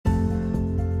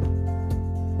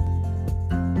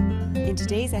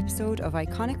today's episode of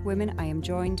Iconic Women, I am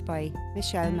joined by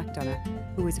Michelle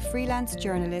McDonagh, who is a freelance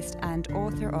journalist and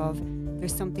author of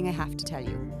There's Something I Have to Tell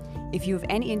You. If you have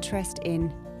any interest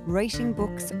in writing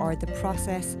books or the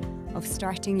process of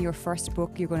starting your first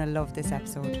book, you're going to love this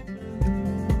episode.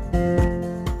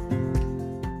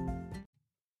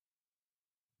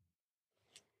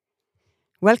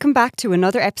 Welcome back to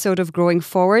another episode of Growing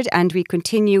Forward, and we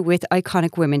continue with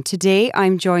Iconic Women. Today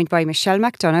I'm joined by Michelle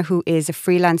McDonagh, who is a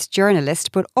freelance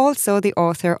journalist but also the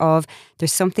author of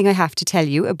There's Something I Have to Tell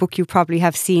You, a book you probably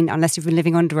have seen, unless you've been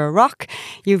living under a rock.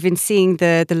 You've been seeing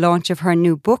the launch of her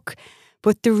new book.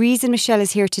 But the reason Michelle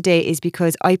is here today is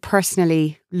because I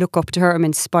personally look up to her. I'm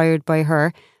inspired by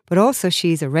her. But also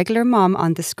she's a regular mom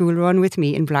on the school run with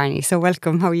me in Blarney. So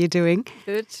welcome. How are you doing?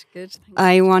 Good.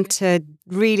 I want to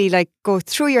really go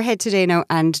through your head today now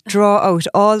and draw out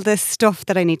all the stuff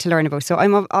that I need to learn about. So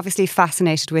I'm obviously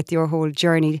fascinated with your whole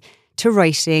journey to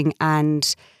writing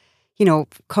and, you know,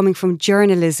 coming from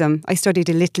journalism. I studied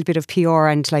a little bit of PR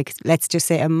and let's just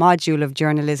say a module of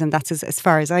journalism. That's as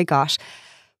far as I got.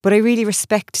 But I really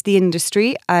respect the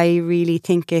industry. I really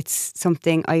think it's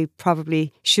something I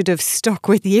probably should have stuck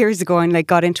with years ago and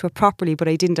got into it properly, but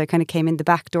I didn't. I kind of came in the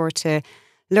back door to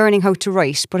learning how to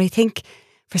write. But I think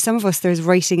for some of us, there's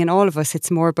writing in all of us. It's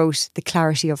more about the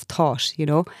clarity of thought, you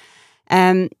know.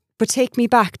 But take me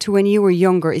back to when you were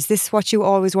younger. Is this what you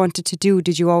always wanted to do?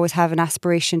 Did you always have an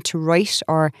aspiration to write?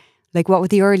 Or what were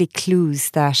the early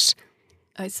clues that...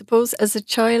 I suppose as a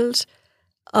child,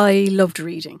 I loved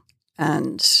reading.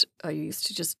 And I used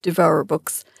to just devour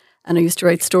books, and I used to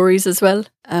write stories as well.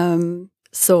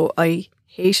 So I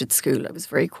hated school. I was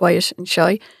very quiet and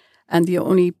shy, and the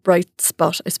only bright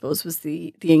spot, I suppose, was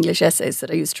the English essays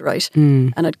that I used to write.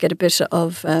 And I'd get a bit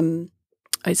of,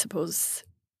 I suppose,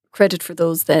 credit for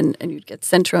those then, and you'd get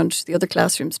sent around to the other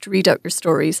classrooms to read out your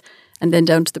stories, and then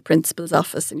down to the principal's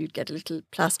office, and you'd get a little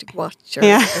plastic watch or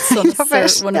a sun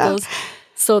or one of those.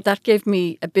 So that gave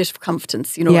me a bit of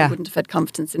confidence. You know, I wouldn't have had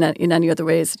confidence in any other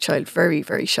way as a child, very,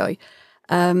 very shy.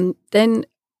 Then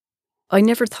I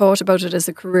never thought about it as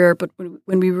a career, but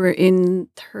when we were in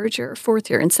third year or fourth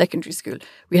year in secondary school,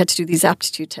 we had to do these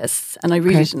aptitude tests, and I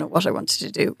really didn't know what I wanted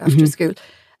to do after school.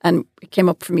 And it came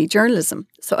up for me, journalism.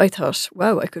 So I thought,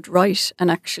 wow, I could write and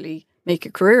actually make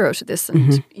a career out of this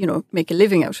and, you know, make a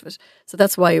living out of it. So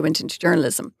that's why I went into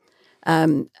journalism.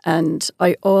 And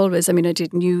I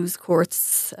did news,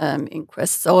 courts,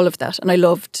 inquests, all of that. And I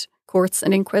loved courts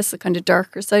and inquests, the kind of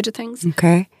darker side of things.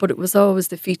 Okay. But it was always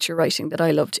the feature writing that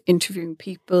I loved, interviewing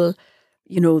people,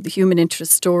 you know, the human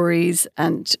interest stories.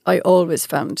 And I always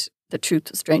found the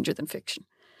truth was stranger than fiction.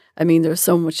 I mean, there's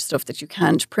so much stuff that you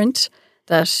can't print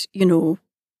that, you know,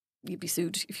 you'd be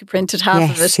sued if you printed half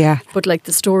of it. Yeah. But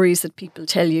the stories that people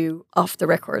tell you off the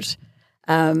record.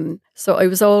 So I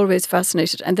was always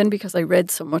fascinated. And then because I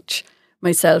read so much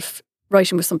myself,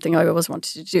 writing was something I always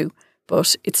wanted to do.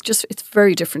 But it's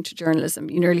very different to journalism.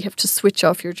 You nearly have to switch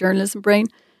off your journalism brain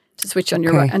to switch on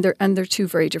your... And they're two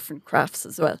very different crafts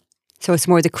as well. So it's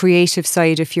more the creative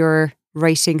side if you're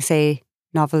writing, say,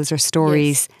 novels or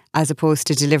stories, as opposed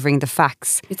to delivering the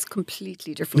facts. It's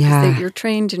completely different. Because you're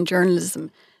trained in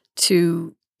journalism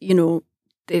to, you know...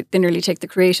 They nearly take the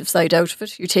creative side out of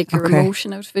it. You take your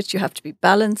emotion out of it. You have to be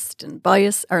balanced and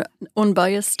biased or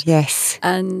unbiased. Yes.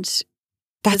 And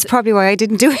that's probably why I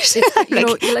didn't do it.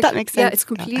 That makes sense. Yeah, it's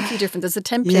completely different. There's a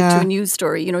template to a news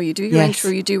story. You know, you do your intro,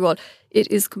 you do all.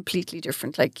 It is completely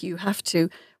different. You have to,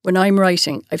 when I'm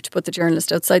writing, I have to put the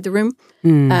journalist outside the room.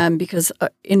 Because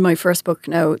in my first book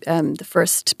now, the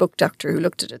first book doctor who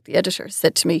looked at it, the editor,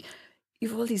 said to me,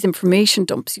 you've all these information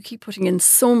dumps. You keep putting in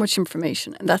so much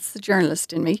information. And that's the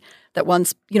journalist in me that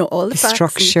wants, you know, all the facts.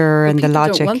 Structure and the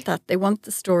logic. People don't want that. They want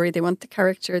the story. They want the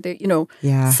character.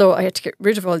 So I had to get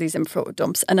rid of all these info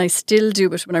dumps. And I still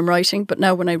do it when I'm writing. But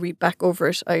now when I read back over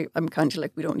it, I'm kind of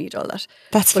we don't need all that.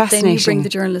 That's fascinating. But then you bring the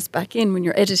journalist back in when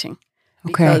you're editing.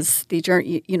 Because the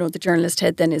journalist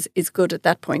head then is good at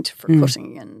that point for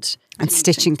cutting and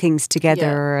stitching things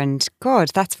together. And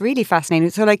God, that's really fascinating.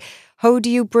 So how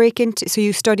do you break into... So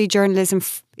you studied journalism,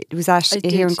 was that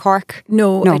here in Cork?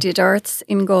 No, I did arts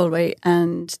in Galway,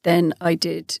 and then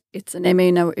it's an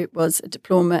MA now, it was a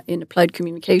diploma in applied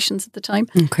communications at the time.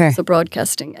 So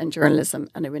broadcasting and journalism.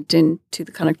 And I went into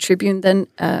the Connacht Tribune then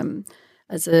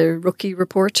as a rookie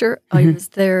reporter. I was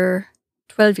there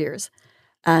 12 years.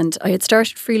 And I had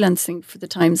started freelancing for the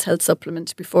Times Health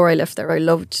Supplement before I left there. I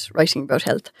loved writing about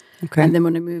health. And then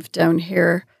when I moved down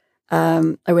here,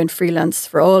 I went freelance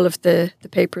for all of the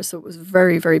papers. So it was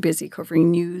very, very busy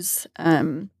covering news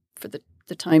for the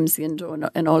Times, the Indo,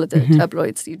 and all of the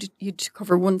tabloids. You'd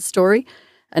cover one story.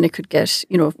 and it could get,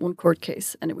 one court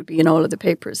case, and it would be in all of the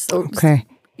papers. So it was,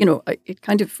 it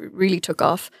kind of really took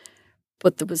off.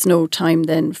 But there was no time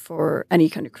then for any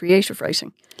kind of creative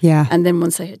writing. Yeah. And then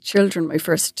once I had children, my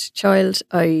first child,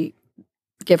 I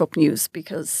gave up news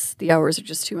because the hours are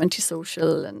just too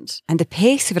antisocial and the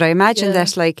pace of it. I imagine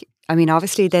that,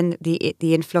 obviously then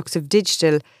the influx of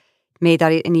digital made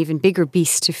that an even bigger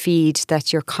beast to feed,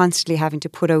 that you're constantly having to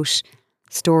put out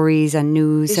stories and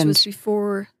news. It was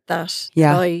before that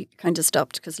I kind of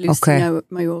stopped, because Lucy now,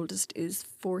 my oldest, is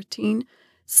 14.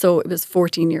 So it was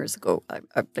 14 years ago.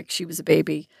 She was a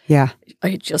baby. Yeah.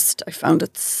 I found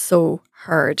it so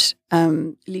hard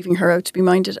leaving her out to be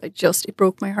minded. It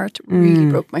broke my heart. It really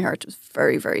broke my heart. I was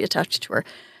very, very attached to her.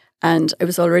 And I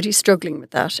was already struggling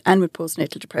with that and with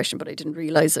postnatal depression, but I didn't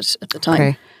realise it at the time.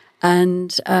 Okay.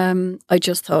 And I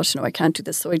just thought, no, I can't do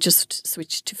this. So I just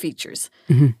switched to features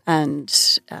and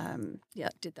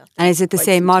did that. And is it the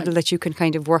same model that you can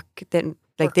kind of work then?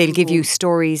 Like they'll give you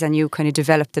stories and you kind of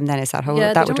develop them then? Is that how that would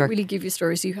work? Yeah, they don't really give you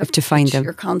stories. You have to find them.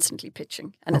 You're constantly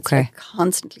pitching. And it's like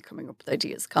constantly coming up with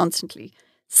ideas, constantly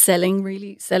selling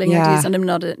ideas. And I'm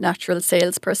not a natural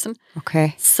salesperson.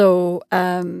 Okay. So,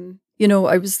 I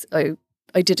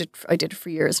did it for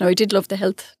years. Now, I did love the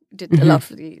health. Did a lot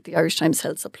for the Irish Times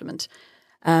health supplement.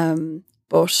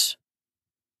 But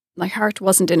my heart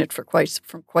wasn't in it for quite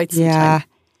some time.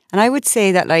 And I would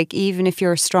say that, like, even if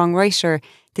you're a strong writer,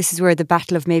 this is where the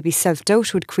battle of maybe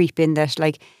self-doubt would creep in, that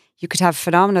like you could have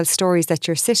phenomenal stories that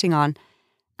you're sitting on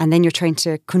and then you're trying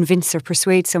to convince or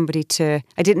persuade somebody to...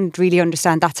 I didn't really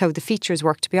understand that's how the features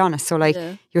work, to be honest. So like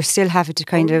you're still having to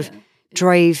kind of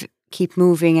drive, keep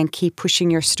moving and keep pushing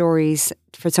your stories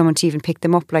for someone to even pick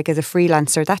them up, like as a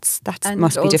freelancer. That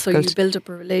must be difficult. And also you build up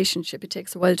a relationship. It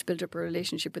takes a while to build up a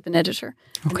relationship with an editor.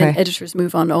 And then editors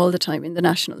move on all the time, in the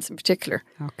Nationals in particular.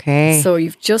 Okay. So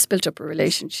you've just built up a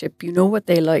relationship. You know what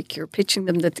they like. You're pitching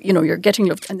them that, you're getting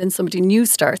loved. And then somebody new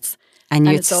starts. And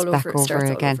it's all back over. It starts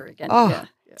again. all over again. Oh. Yeah.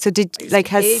 So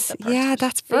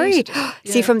that's very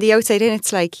see, from the outside in,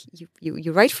 it's like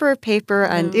you write for a paper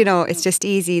and it's just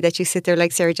easy that you sit there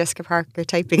like Sarah Jessica Parker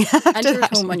typing and you're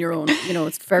at home on your own.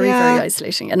 It's very very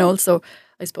isolating. And also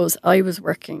I suppose I was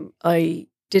working, I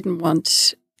didn't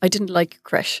like a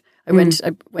creche. I went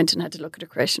and had to look at a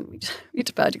creche, and we had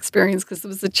a bad experience because there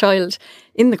was a child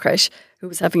in the creche who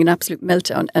was having an absolute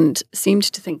meltdown and seemed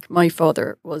to think my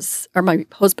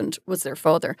husband was their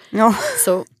father. No.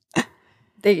 So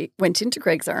they went into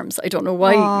Craig's arms. I don't know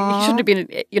why. Aww. He shouldn't have been,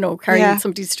 carrying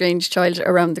somebody's strange child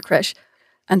around the creche,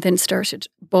 and then started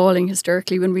bawling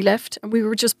hysterically when we left. And we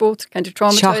were just both kind of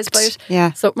traumatised by it.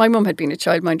 Yeah. So my mum had been a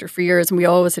childminder for years, and we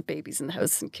always had babies in the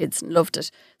house and kids and loved it.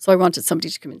 So I wanted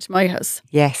somebody to come into my house.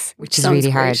 Yes, which is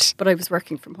really hard. But I was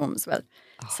working from home as well.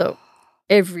 Oh. So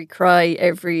every cry,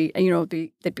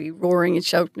 they'd be roaring and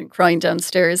shouting and crying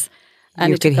downstairs.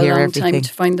 And it took a long time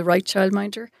to find the right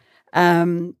childminder.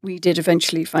 We did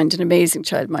eventually find an amazing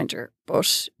childminder,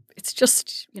 but it's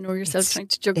just, yourself trying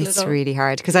to juggle it all. It's really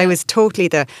hard, because I was totally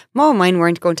mine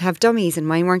weren't going to have dummies, and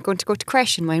mine weren't going to go to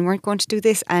creche, and mine weren't going to do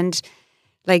this. And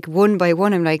like one by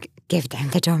one, I'm like, give them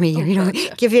the dummy,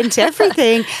 give in to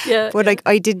everything. But like,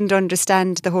 I didn't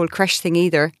understand the whole creche thing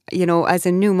either. As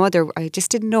a new mother, I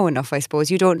just didn't know enough, I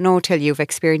suppose. You don't know till you've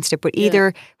experienced it. But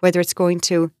either, whether it's going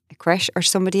to a creche or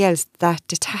somebody else, that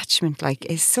detachment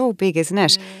is so big, isn't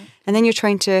it? Yeah. And then you're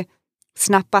trying to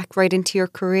snap back right into your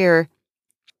career.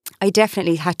 I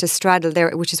definitely had to straddle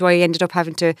there, which is why I ended up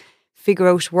having to figure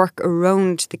out work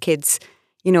around the kids,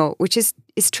 which is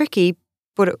tricky,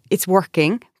 but it's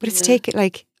working. But it's taken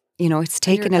it's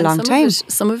taken a long time.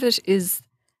 Some of it is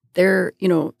their,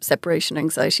 separation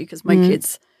anxiety, because my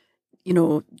kids,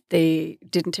 they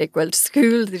didn't take well to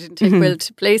school, they didn't take well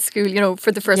to play school.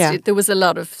 For the first, there was a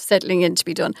lot of settling in to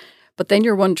be done. But then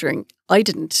you're wondering, I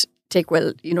didn't take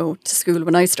well, to school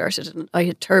when I started, and I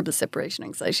had terrible separation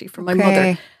anxiety from my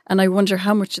mother. And I wonder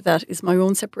how much of that is my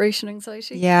own separation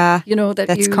anxiety. Yeah.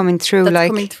 That's coming through.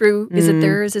 Coming through. Is it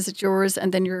theirs? Is it yours?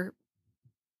 And then you're,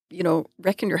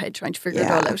 wrecking your head trying to figure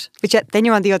it all out. But yet, then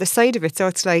you're on the other side of it, so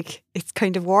it's like, it's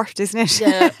kind of warped, isn't it?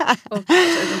 Yeah. Oh, God,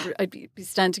 I remember I'd be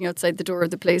standing outside the door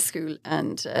of the play school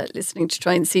and listening to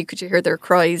try and see, could you hear their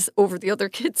cries over the other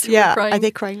kids who were crying? Are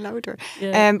they crying louder?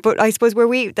 Yeah. But I suppose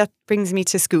that brings me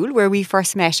to school, where we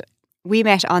first met. We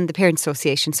met on the Parents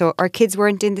Association, so our kids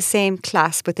weren't in the same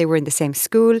class, but they were in the same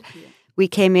school. Yeah. We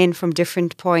came in from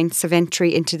different points of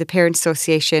entry into the Parents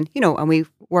Association, and we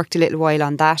worked a little while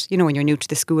on that, when you're new to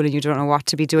the school and you don't know what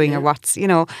to be doing or what's,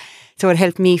 So it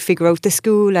helped me figure out the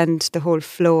school and the whole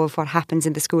flow of what happens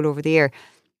in the school over the year.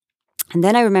 And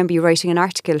then I remember you writing an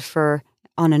article for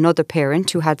on another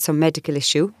parent who had some medical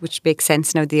issue, which makes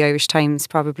sense now. The Irish Times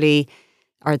probably,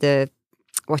 or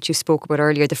what you spoke about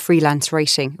earlier, the freelance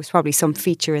writing, was probably some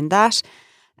feature in that.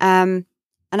 And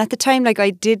at the time, like, I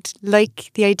did like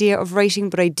the idea of writing,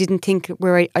 but I didn't think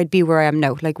I'd be where I am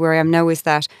now. Like, where I am now is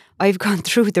that I've gone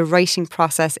through the writing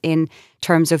process in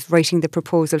terms of writing the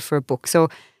proposal for a book. So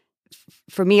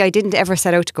for me, I didn't ever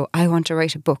set out to go, I want to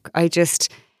write a book. I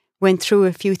just went through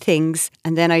a few things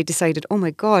and then I decided, oh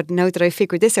my God, now that I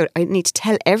figured this out, I need to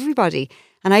tell everybody.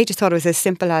 And I just thought it was as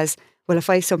simple as, well, if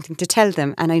I have something to tell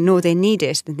them and I know they need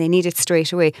it, then they need it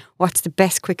straight away. What's the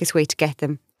best, quickest way to get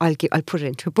them? I'll put it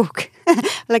into a book.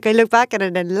 Like, I look back at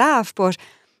it and laugh, but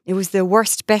it was the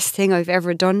worst, best thing I've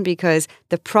ever done, because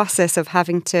the process of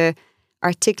having to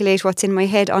articulate what's in my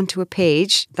head onto a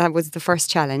page, that was the first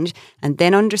challenge. And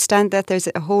then understand that there's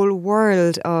a whole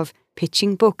world of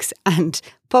pitching books and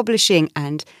publishing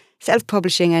and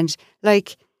self-publishing. And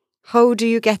like, how do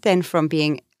you get then from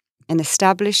being an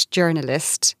established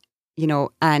journalist, you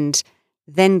know, and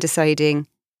then deciding,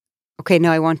 okay,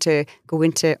 now I want to go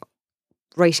into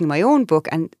writing my own book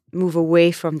and move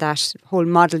away from that whole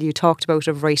model you talked about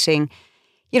of writing,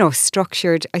 you know,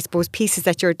 structured, I suppose, pieces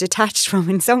that you're detached from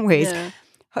in some ways. Yeah.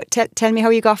 Tell me how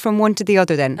you got from one to the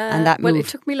other then, and that move. Well, it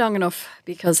took me long enough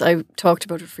because I talked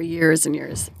about it for years and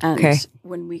years. And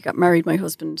when we got married, my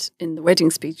husband, in the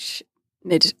wedding speech,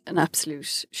 made an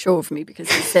absolute show of me, because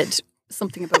he said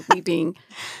something about me being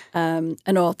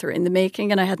an author in the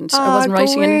making, and I wasn't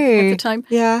writing anything at the time.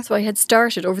 Yeah. So I had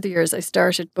started, over the years, I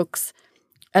started books,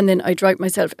 and then I'd write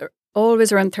myself,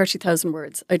 always around 30,000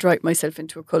 words, I'd write myself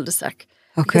into a cul-de-sac.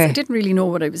 Because I didn't really know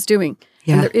what I was doing.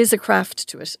 Yeah. And there is a craft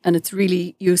to it, and it's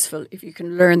really useful if you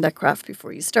can learn that craft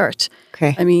before you start.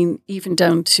 Okay. I mean, even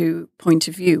down to point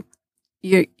of view.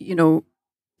 You know,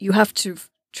 you have to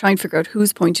try and figure out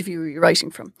whose point of view you're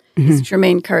writing from. Mm-hmm. Is it your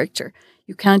main character?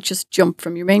 You can't just jump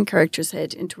from your main character's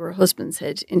head into her husband's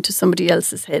head, into somebody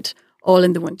else's head, all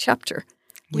in the one chapter.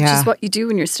 Which is what you do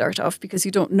when you start off, because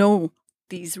you don't know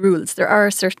these rules. There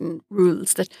are certain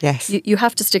rules that you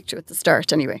have to stick to at the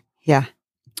start anyway. Yeah.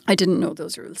 I didn't know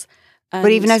those rules. And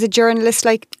but even as a journalist,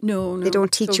 like, no, they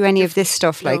don't teach you any of this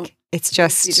stuff. No, like, it's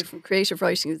just different. Creative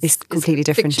writing is completely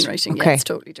different. Fiction writing, yeah, it's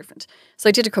totally different. So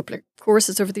I did a couple of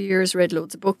courses over the years, read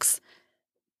loads of books.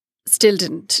 Still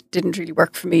didn't really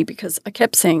work for me, because I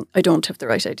kept saying I don't have the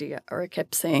right idea, or I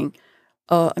kept saying,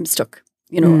 oh, I'm stuck.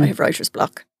 You know, I have writer's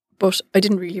block. But I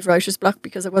didn't really have writer's block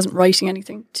because I wasn't writing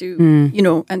anything to, you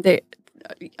know, and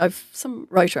I've some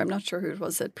writer, I'm not sure who it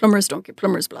was, said plumbers don't get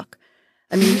plumber's block.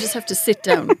 I mean, you just have to sit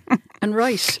down and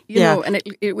write, you know, and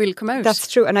it will come out.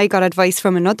 That's true. And I got advice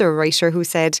from another writer who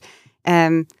said,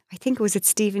 I think it was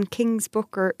Stephen King's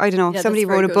book, or I don't know, somebody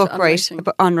wrote a book,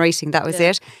 on writing. That was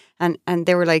it. And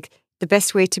they were like, the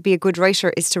best way to be a good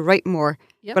writer is to write more.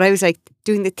 Yep. But I was like,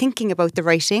 doing the thinking about the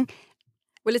writing,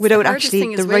 without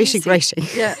actually the writing.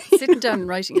 Yeah, sitting down and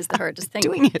writing is the hardest thing.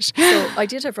 Doing it. So I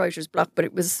did have writer's block, but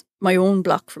it was my own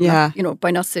block from not, you know,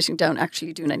 by not sitting down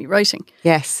actually doing any writing.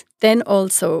 Yes. Then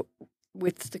also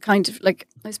with the kind of, like,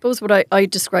 I suppose what I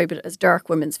describe it as dark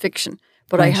women's fiction,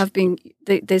 but I have been,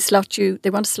 they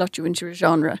want to slot you into a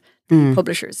genre, the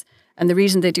publishers. And the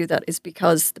reason they do that is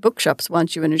because the bookshops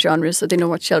want you in a genre, so they know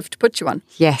what shelf to put you on.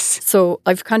 Yes. So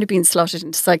I've kind of been slotted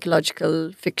into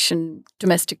psychological fiction,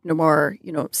 domestic noir,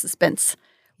 you know, suspense.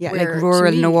 Yeah, like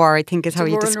rural noir, I think is how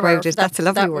you described it. That's a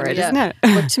lovely word, isn't it?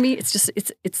 But to me, it's just,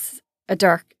 it's a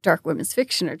dark women's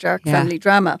fiction, or dark family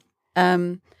drama.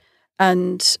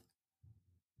 And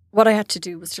what I had to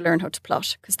do was to learn how to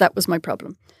plot, because that was my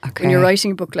problem. Okay. When you're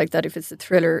writing a book like that, if it's a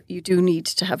thriller, you do need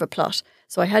to have a plot.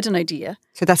 So I had an idea.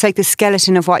 So that's like the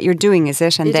skeleton of what you're doing, is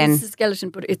it? And it then is the skeleton,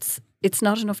 but it's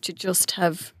not enough to just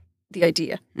have the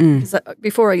idea. Because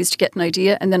before I used to get an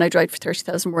idea and then I'd write for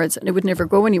 30,000 words and it would never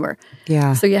go anywhere.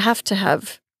 Yeah. So you have to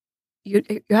have, you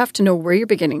have to know where you're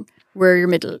beginning, where your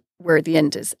middle, where the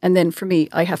end is. And then for me,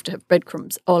 I have to have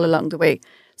breadcrumbs all along the way.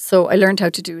 So I learned how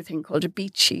to do a thing called a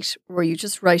beat sheet, where you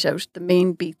just write out the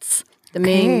main beats,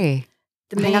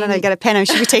 Hang on, I'll get a pen. I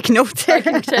should be taking notes here. I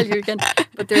can tell you again.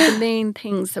 But they're the main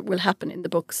things that will happen in the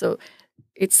book. So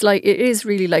it is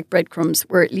really like breadcrumbs,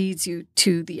 where it leads you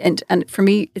to the end. And for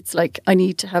me, it's like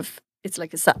it's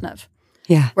like a sat-nav.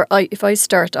 Yeah. Where if I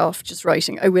start off just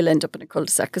writing, I will end up in a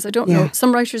cul-de-sac, because I don't know.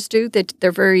 Some writers do.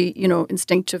 They're very, you know,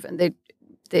 instinctive, and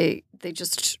they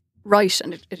just write,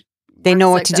 and they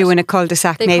know what to do in a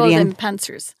cul-de-sac. They call them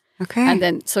pantsers. Okay. And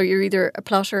then, so you're either a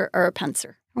plotter or a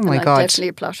pantser. Oh my God. I'm definitely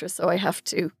a plotter, so I have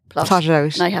to plot it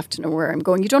out. And I have to know where I'm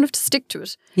going. You don't have to stick to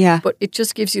it. Yeah. But it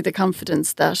just gives you the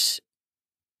confidence that,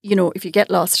 you know, if you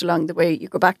get lost along the way, you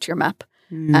go back to your map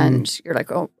and you're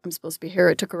like, oh, I'm supposed to be here.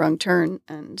 I took a wrong turn,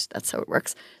 and that's how it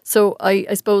works. So I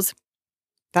suppose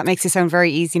that makes it sound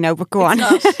very easy now, but go on.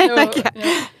 Not, no,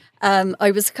 no.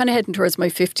 I was kind of heading towards my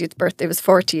 50th birthday. I was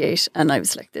 48, and I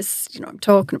was like, this, I'm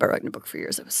talking about writing a book for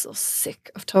years. I was so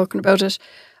sick of talking about it.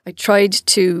 I tried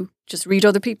to just read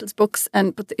other people's books,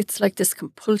 but it's like this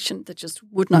compulsion that just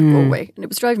would not go away, and it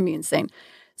was driving me insane.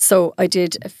 So I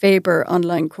did a Faber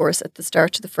online course at the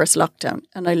start of the first lockdown,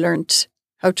 and I learned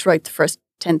how to write the first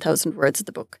 10,000 words of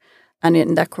the book. And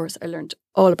in that course, I learned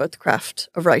all about the craft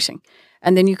of writing.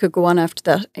 And then you could go on after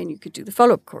that and you could do the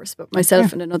follow-up course. But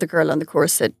myself and another girl on the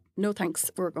course said, no thanks,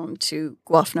 we're going to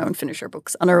go off now and finish our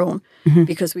books on our own,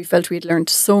 because we felt we had learned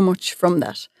so much from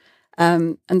that.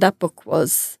 And that book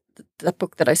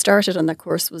that I started on that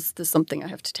course was There's Something I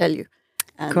Have to Tell You.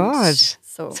 And God.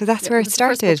 So that's where it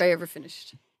started. The first book I ever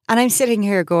finished. And I'm sitting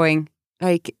here going,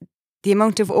 like, the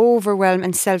amount of overwhelm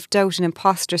and self-doubt and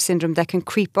imposter syndrome that can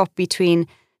creep up between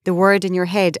the word in your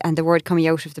head and the word coming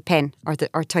out of the pen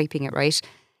or typing it, right?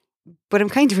 But I'm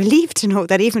kind of relieved to know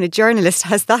that even a journalist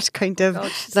has that kind of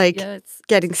it's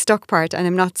getting stuck part. And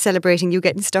I'm not celebrating you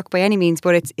getting stuck by any means,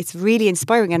 but it's really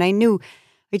inspiring. And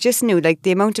I just knew like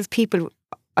the amount of people,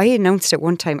 I announced it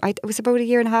one time, it was about a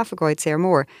year and a half ago, I'd say, or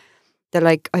more, that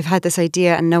like I've had this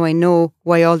idea and now I know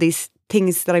why all these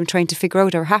things that I'm trying to figure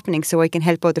out are happening, so I can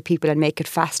help other people and make it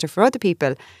faster for other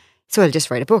people. So I'll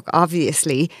just write a book,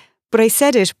 obviously. But I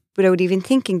said it without even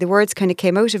thinking. The words kind of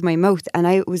came out of my mouth and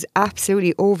I was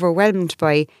absolutely overwhelmed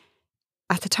by,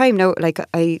 at the time now, like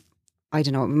I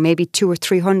don't know, maybe 200 or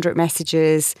 300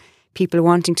 messages, people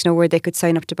wanting to know where they could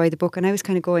sign up to buy the book. And I was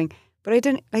kind of going, but I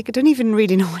don't even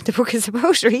really know what the book is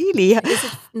about, really. Is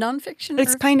it non-fiction?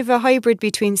 It's kind of a hybrid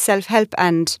between self-help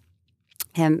and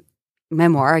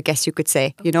memoir, I guess you could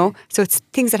say, So it's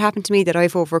things that happened to me that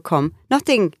I've overcome.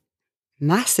 Nothing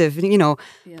massive,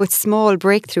 but small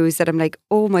breakthroughs that I'm like,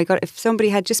 oh my God, if somebody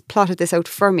had just plotted this out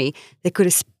for me, they could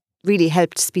have really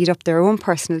helped speed up their own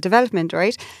personal development,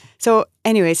 right? So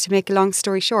anyways, to make a long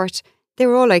story short, they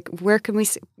were all like, where can we,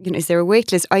 is there a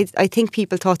wait list? I think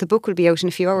people thought the book would be out in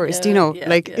a few hours,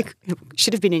 It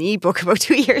should have been an ebook about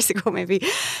 2 years ago maybe.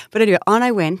 But anyway, on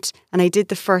I went and I did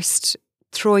the first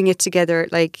throwing it together,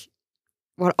 like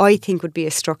what I think would be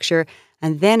a structure.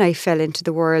 And then I fell into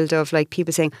the world of like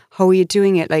people saying, how are you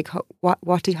doing it? Like,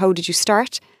 how did you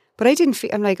start? But I didn't feel,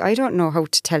 I'm like, I don't know how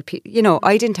to tell people,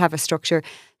 I didn't have a structure.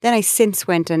 Then I since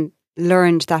went and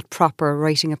learned that proper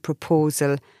writing a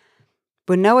proposal.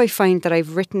 But now I find that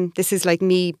I've written, this is like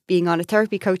me being on a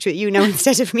therapy couch with you now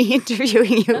instead of me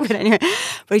interviewing you. But anyway,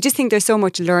 but I just think there's so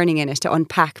much learning in it to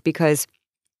unpack, because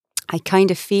I kind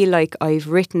of feel like I've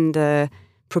written the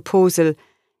proposal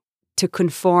to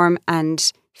conform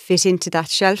and fit into that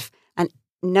shelf. And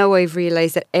now I've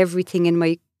realised that everything in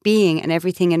my being and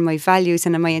everything in my values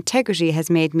and in my integrity has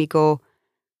made me go,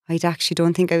 I actually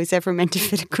don't think I was ever meant to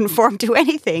fit and conform to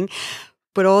anything.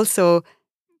 But also,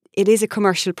 it is a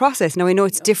commercial process. Now, I know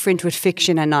it's different with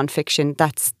fiction and non-fiction.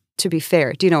 That's, to be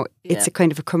fair, it's a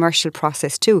kind of a commercial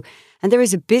process too. And there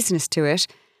is a business to it.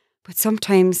 But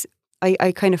sometimes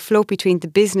I kind of float between the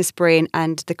business brain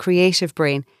and the creative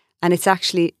brain. And it's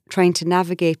actually trying to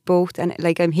navigate both. And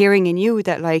like I'm hearing in you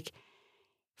that like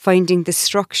finding the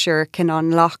structure can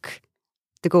unlock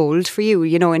the gold for you,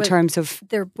 in terms of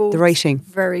they're both the writing.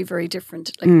 Very, very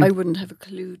different. Like I wouldn't have a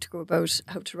clue to go about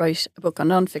how to write a book on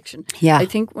non-fiction. Yeah. I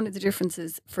think one of the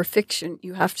differences for fiction,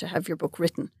 you have to have your book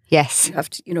written. Yes. You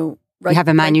have to, you have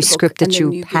a manuscript that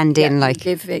you hand in, like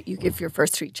you give your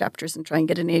first 3 chapters and try and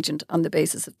get an agent on the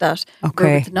basis of that. Okay.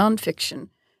 Where with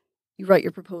non-fiction, you write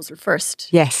your proposal first.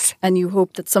 Yes. And you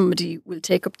hope that somebody will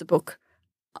take up the book,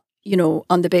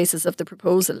 on the basis of the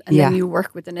proposal. And then you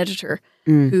work with an editor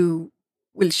who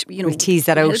will tease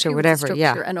that out or whatever.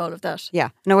 Yeah. And all of that. Yeah.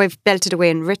 No, I've belted away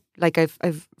and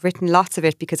I've written lots of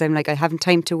it because I'm like, I haven't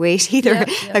time to wait either.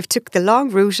 Yeah. I've took the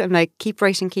long route. I'm like, keep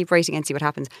writing and see what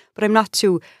happens. But I'm not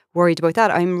too worried about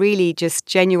that. I'm really just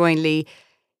genuinely,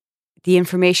 the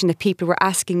information that people were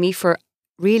asking me for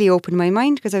really opened my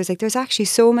mind, because I was like, there's actually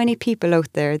so many people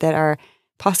out there that are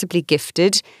possibly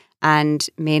gifted and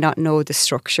may not know the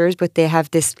structures, but they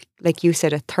have this, like you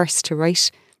said, a thirst to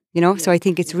write, So I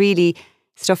think it's really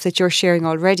stuff that you're sharing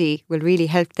already will really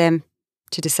help them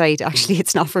to decide, actually,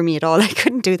 it's not for me at all. I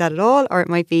couldn't do that at all. Or it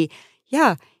might be,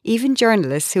 even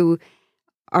journalists who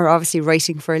are obviously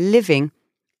writing for a living,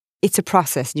 it's a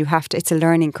process. It's a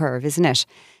learning curve, isn't it?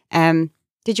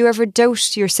 Did you ever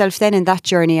doubt yourself then in that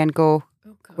journey and go,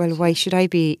 well, why should I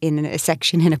be in a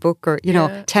section in a book? Or,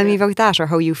 tell me about that, or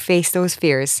how you face those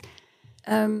fears.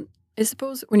 I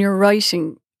suppose when you're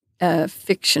writing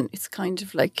fiction, it's kind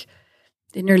of like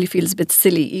it nearly feels a bit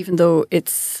silly, even though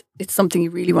it's something you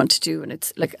really want to do. And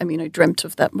it's like, I mean, I dreamt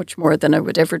of that much more than I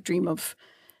would ever dream of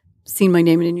seeing my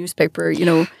name in a newspaper,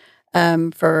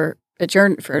 for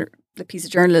a piece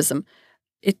of journalism.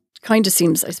 It kind of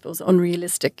seems, I suppose,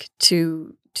 unrealistic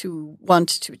to want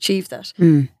to achieve that.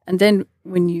 Mm. And then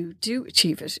when you do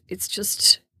achieve it, it's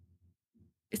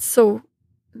so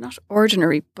not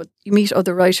ordinary, but you meet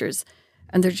other writers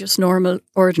and they're just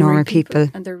ordinary people.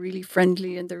 And they're really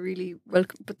friendly and they're really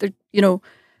welcome. But they're, you're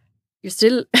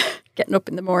still getting up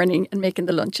in the morning and making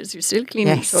the lunches. You're still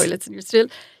cleaning the toilets and you're still,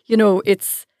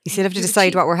 it's... You still have to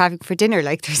decide what we're having for dinner.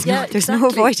 Like there's exactly. no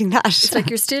avoiding that. It's like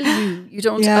you're still you. You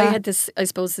don't... I had this, I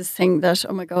suppose, this thing that,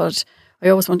 oh my God, I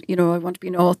always want, I want to be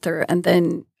an author and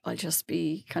then I'll just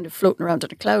be kind of floating around on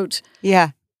a cloud.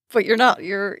 Yeah. But you're not.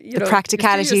 The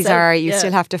practicalities are you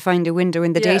still have to find a window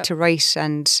in the day to write.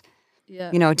 And,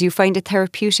 do you find it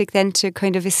therapeutic then to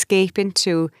kind of escape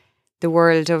into the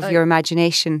world of your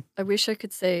imagination? I wish I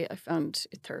could say I found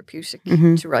it therapeutic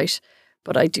to write,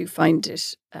 but I do find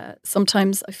it,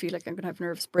 sometimes I feel like I'm going to have a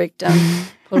nervous breakdown,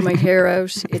 pull my hair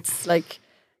out. It's like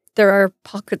there are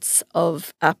pockets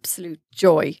of absolute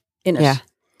joy in it,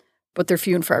 but they're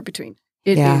few and far between.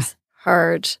 It is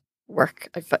hard work.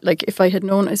 Like if I had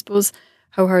known, I suppose,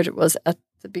 how hard it was at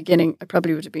the beginning, I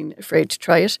probably would have been afraid to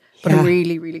try it, but I'm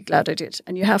really, really glad I did.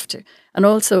 And you have to. And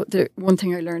also the one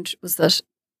thing I learned was that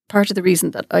part of the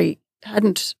reason that I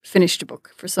hadn't finished a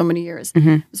book for so many years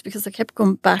was because I kept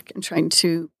going back and trying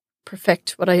to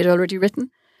perfect what I had already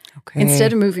written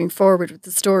instead of moving forward with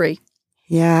the story.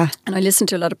 Yeah. And I listened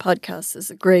to a lot of podcasts. There's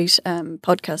a great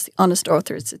podcast, The Honest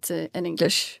Authors. It's an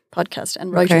English podcast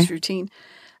and writer's routine.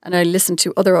 And I listened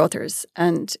to other authors,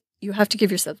 and you have to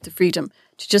give yourself the freedom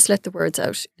to just let the words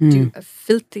out. Do a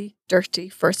filthy, dirty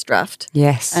first draft.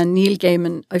 Yes. And Neil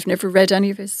Gaiman, I've never read any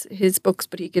of his books,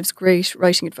 but he gives great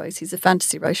writing advice. He's a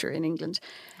fantasy writer in England.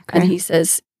 And he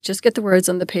says, just get the words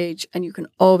on the page and you can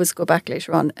always go back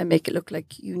later on and make it look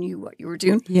like you knew what you were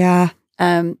doing. Yeah.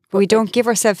 But we don't give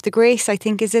ourselves the grace, I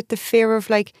think. Is it the fear of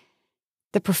like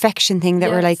the perfection thing that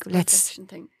we're like, let's...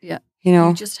 Thing. Yeah.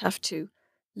 You just have to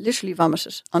literally vomit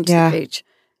it onto the page.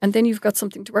 And then you've got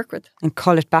something to work with. And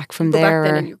cull it back from there. there.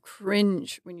 Back then and you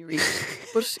cringe when you read it.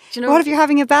 But, what if you're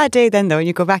having a bad day then, though, and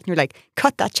you go back and you're like,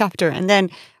 cut that chapter and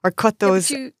then, or cut those.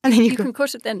 And then you can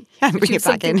cut it then. Yeah, bring it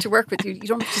back in. To work with. You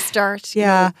don't have to start.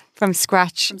 From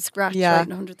scratch. Writing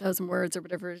 100,000 words or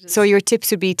whatever it is. So your tips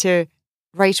would be to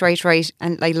write.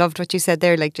 And I loved what you said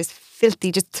there, like just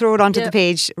filthy, just throw it onto the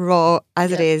page raw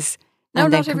as it is. Now,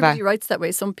 not everybody writes that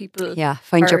way. Some people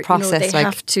find your process. They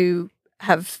have to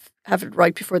have it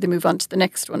right before they move on to the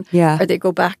next one. Yeah. Or they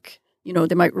go back,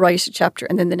 they might write a chapter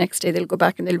and then the next day they'll go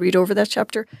back and they'll read over that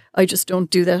chapter. I just don't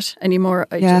do that anymore.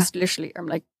 I just literally, I'm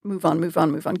like, move on. Get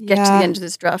to the end of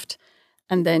this draft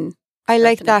and then... I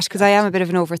like that because I am a bit of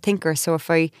an overthinker. So if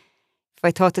I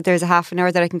thought that there's a half an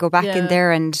hour that I can go back in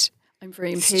there and I'm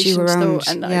very impatient though,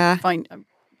 and I find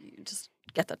you just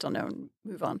get that done now and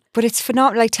move on. But it's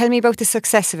phenomenal. Like, tell me about the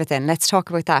success of it then. Let's talk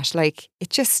about that. Like,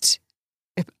 it just...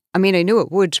 I mean, I knew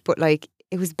it would, but like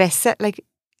it was best set. Like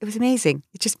it was amazing.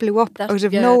 It just blew up out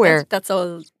of nowhere. That's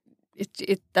all.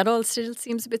 That all still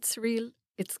seems a bit surreal.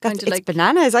 It's kind of like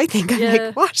bananas. I think. I'm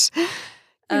like, what?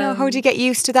 How do you get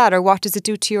used to that, or what does it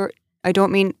do to your? I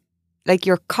don't mean like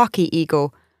your cocky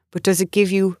ego, but does it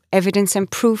give you evidence and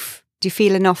proof? Do you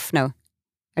feel enough now,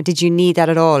 or did you need that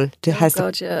at all? I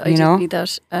didn't need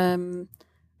that.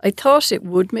 I thought it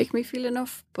would make me feel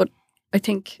enough, but I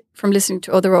think from listening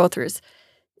to other authors,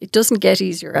 it doesn't get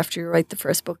easier after you write the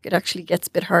first book. It actually gets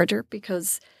a bit harder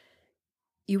because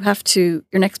your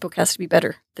next book has to be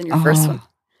better than your first one.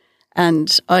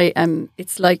 And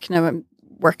it's like now I'm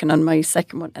working on my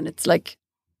second one and it's like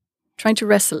trying to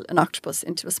wrestle an octopus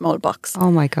into a small box. Oh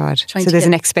my God. So there's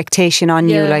an expectation on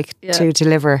you to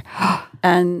deliver.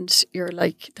 And you're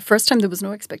like, the first time there was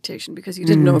no expectation because you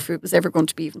didn't know if it was ever going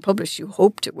to be even published. You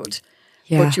hoped it would,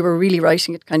 but you were really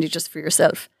writing it kind of just for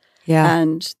yourself. Yeah.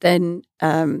 And then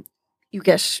you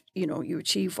get, you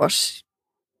achieve what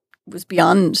was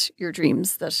beyond your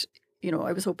dreams that,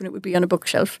 I was hoping it would be on a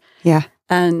bookshelf. Yeah.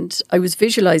 And I was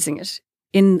visualizing it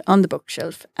on the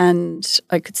bookshelf and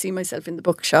I could see myself in the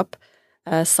bookshop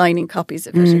signing copies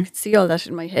of it. I could see all that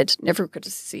in my head. Never would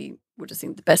have seen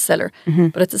the bestseller.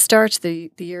 But at the start of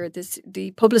the year,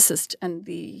 the publicist and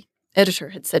the editor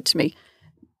had said to me,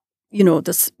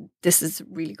 this is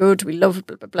really good. We love it,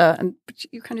 blah, blah, blah. But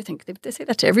you kind of think, they say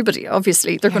that to everybody.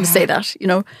 Obviously, they're going to say that,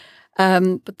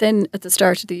 But then at the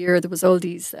start of the year, there was all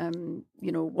these,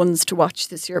 ones to watch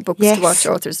this year, books to watch,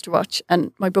 authors to watch.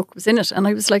 And my book was in it. And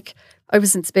I was like, I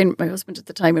was in Spain with my husband at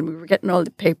the time, and we were getting all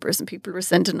the papers and people were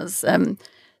sending us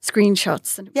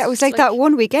screenshots. And it was like that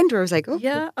one weekend where I was like, oh,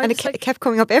 yeah. And it kept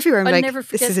coming up everywhere. I'm I'll like, never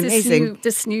forget this is amazing.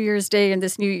 This New Year's Day and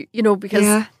this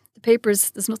because the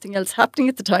papers, there's nothing else happening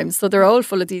at the time. So they're all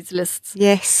full of these lists.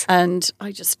 Yes. And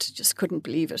I just couldn't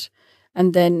believe it.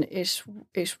 And then it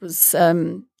was, I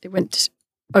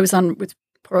was on with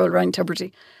poor old Ryan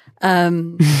Tuberty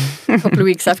a couple of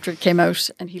weeks after it came out,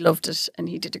 and he loved it, and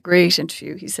he did a great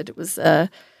interview. He said it was a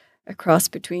cross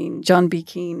between John B.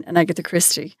 Keane and Agatha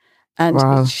Christie, and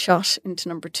it shot into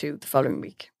number 2 the following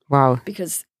week. Wow.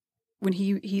 Because when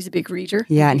he's a big reader.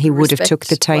 Yeah, and he would have took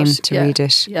the time to read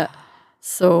it. Yeah.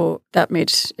 So that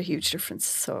made a huge difference.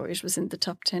 So it was in the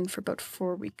top 10 for about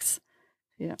 4 weeks.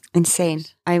 Yeah. Insane.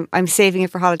 I'm saving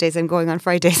it for holidays. I'm going on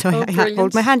Friday, so I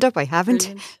hold my hand up. I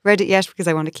haven't read it yet because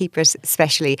I want to keep it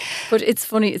especially. But it's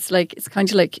funny. It's kind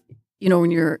of like,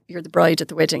 when you're the bride at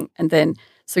the wedding, and then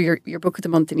so your book of the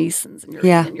month in Eason's, and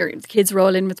the kids were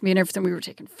all in with me and everything. We were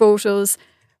taking photos.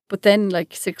 But then,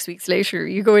 like 6 weeks later,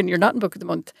 you go in, you're not in book of the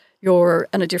month, you're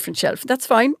on a different shelf. That's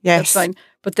fine. Yes. That's fine.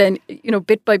 But then,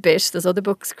 bit by bit, there's other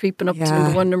books creeping up to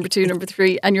number 1, number 2, number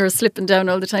 3, and you're slipping down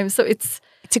all the time. So it's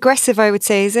aggressive, I would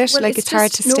say, is it? Well, like it's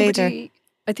hard to stay there.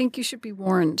 I think you should be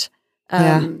warned.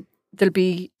 There'll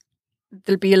be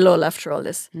a lull after all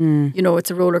this.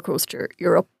 It's a roller coaster.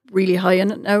 You're up really high in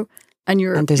it now, and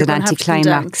there's an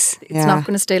anticlimax. It's not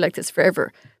going to stay like this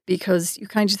forever, because you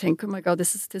kind of think, oh my God,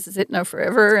 this is it now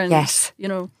forever. And yes,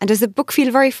 And does the book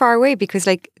feel very far away? Because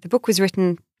like the book was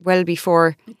written well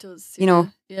before. It does.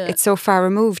 It's so far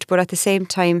removed, but at the same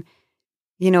time,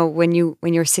 when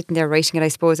you're sitting there writing it, I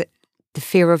suppose the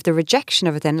fear of the rejection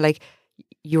of it. Then, like,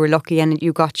 you were lucky and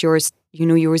you got yours.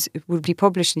 Yours would be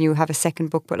published, and you have a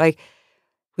second book. But like,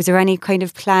 was there any kind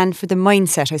of plan for the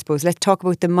mindset? I suppose let's talk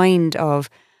about the mind of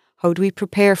how do we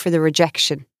prepare for the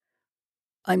rejection.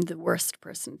 I'm the worst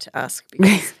person to ask,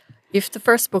 because if the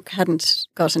first book hadn't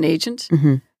got an agent,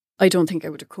 I don't think I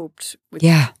would have coped with.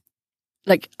 Yeah.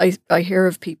 Like I hear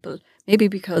of people, maybe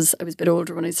because I was a bit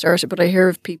older when I started, but I hear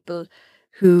of people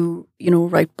who,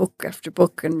 write book after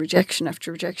book and rejection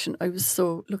after rejection. I was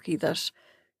so lucky that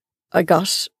I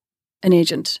got an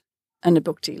agent and a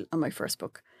book deal on my first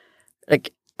book.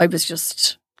 Like, I was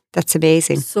just... That's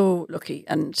amazing. So lucky.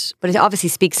 But it obviously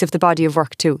speaks of the body of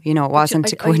work too, it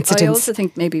wasn't a coincidence. I also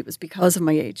think maybe it was because of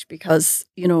my age, because,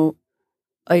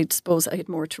 I suppose I had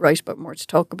more to write about, more to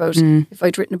talk about. If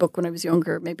I'd written a book when I was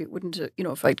younger, maybe it wouldn't have,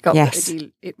 if I'd got a deal,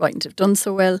 it mightn't have done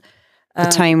so well. The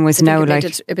time was now like...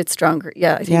 It a bit stronger.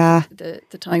 Yeah, I think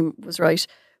the time was right.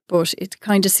 But it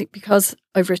kind of, because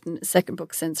I've written a second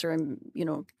book since, or I'm,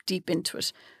 deep into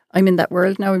it. I'm in that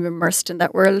world now, I'm immersed in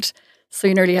that world. So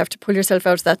you nearly have to pull yourself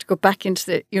out of that to go back into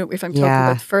the, if I'm talking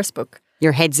about the first book.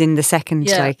 Your head's in the second,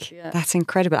 that's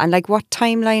incredible. And like, what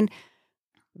timeline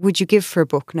would you give for a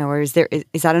book now? Or is that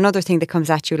another thing that comes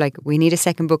at you, like, we need a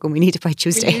second book and we need it by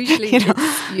Tuesday?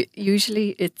 Well, usually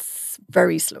it's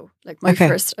very slow. Like my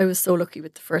first, I was so lucky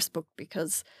with the first book,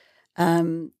 because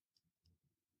you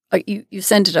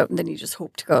send it out and then you just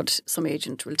hope to God some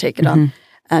agent will take it on.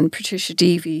 And Patricia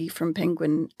Deevy from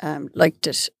Penguin liked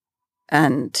it.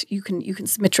 And you can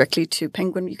submit directly to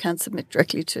Penguin. You can't submit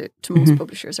directly to most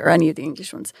publishers or any of the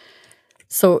English ones.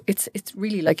 So it's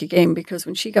really like a game, because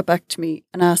when she got back to me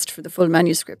and asked for the full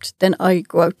manuscript, then I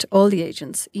go out to all the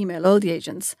agents, email all the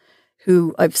agents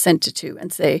who I've sent it to,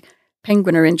 and say,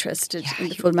 Penguin are interested in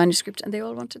the full manuscript, and they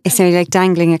all wanted it. It's like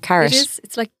dangling a carrot. It is.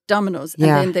 It's like dominoes. And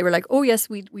then they were like, oh yes,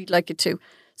 we'd like it too.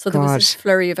 So there was this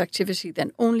flurry of activity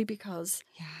then, only because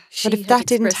she But if that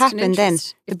didn't happen, then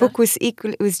the book was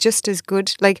equal. It was just as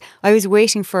good. Like, I was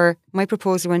waiting for, my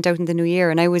proposal went out in the new year,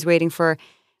 and I was waiting for,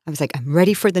 I was like, I'm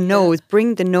ready for the no's.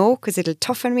 Bring the no, because it'll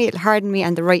toughen me, it'll harden me,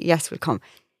 and the right yes will come.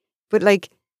 But like,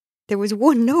 there was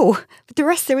one no, but the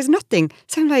rest there was nothing.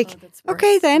 So I'm like,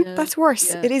 okay then, that's worse.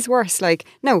 Yeah. It is worse. Like,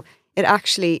 no, it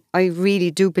actually, I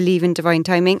really do believe in divine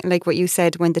timing. Like what you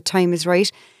said, when the time is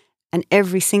right. And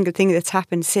every single thing that's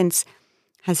happened since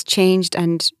has changed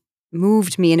and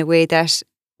moved me in a way that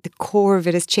the core of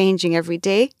it is changing every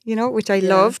day, which I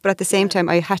love. But at the same time,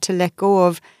 I had to let go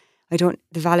of, the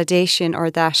validation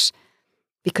or that,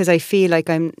 because I feel like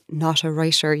I'm not a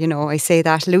writer, I say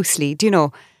that loosely. Do you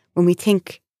know, when we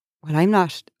think, well, I'm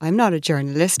not a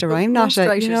journalist, or but I'm not a,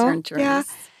 writers aren't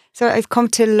journalists. Yeah. So I've come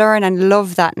to learn and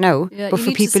love that now. Yeah, but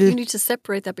for people, you need to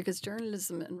separate that, because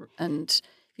journalism and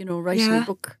writing a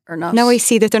book are not. Now I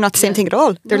see that they're not the same thing at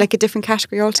all. They're like a different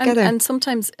category altogether. And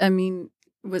sometimes, I mean,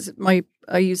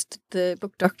 I used the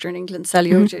book doctor in England,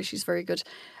 Sally OJ. She's very good.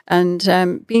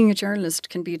 And being a journalist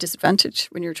can be a disadvantage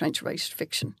when you're trying to write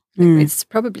fiction. It's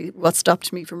probably what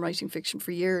stopped me from writing fiction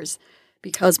for years,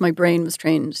 because my brain was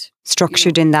trained,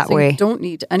 structured in that way. You don't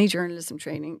need any journalism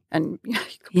training, and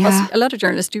a lot of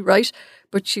journalists do write,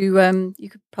 but you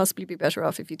could possibly be better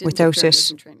off if you didn't without have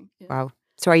journalism training. Yeah. Wow.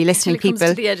 So are you listening, people?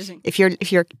 To the editing. If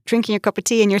you're drinking a cup of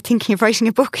tea and you're thinking of writing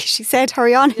a book, she said,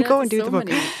 hurry on and go and do the book.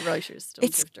 Many writers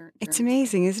don't it's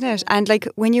amazing, isn't it? And like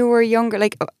when you were younger,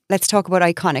 like let's talk about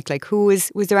iconic. Like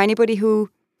was there anybody who,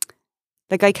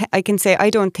 like I can say I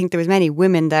don't think there was many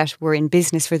women that were in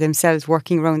business for themselves,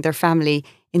 working around their family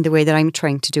in the way that I'm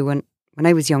trying to do when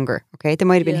I was younger. Okay, there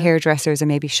might have been hairdressers and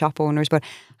maybe shop owners, but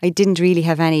I didn't really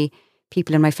have any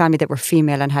people in my family that were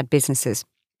female and had businesses.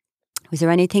 Was there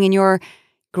anything in your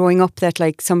growing up that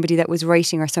like somebody that was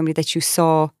writing or somebody that you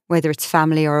saw, whether it's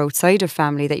family or outside of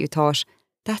family, that you thought,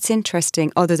 that's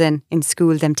interesting, other than in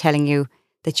school them telling you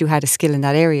that you had a skill in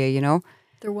that area, you know?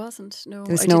 There wasn't, no.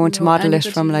 There was no one to model it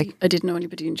from, like... I didn't know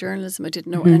anybody in journalism. I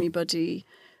didn't know anybody.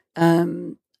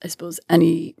 I suppose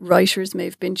any writers,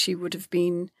 Maeve Binchy would have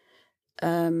been,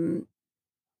 you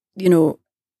know,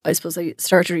 I suppose I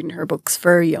started reading her books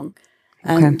very young,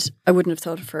 and I wouldn't have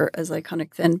thought of her as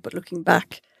iconic then, but looking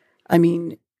back, I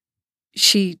mean,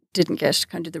 she didn't get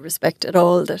kind of the respect at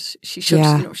all that she should.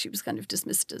 You know, she was kind of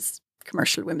dismissed as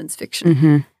commercial women's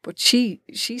fiction. But she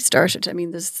started. I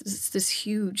mean, there's this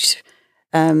huge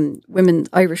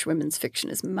Irish women's fiction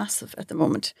is massive at the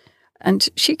moment, and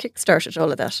she kick-started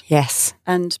all of that. Yes,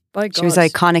 and by God, she was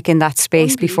iconic in that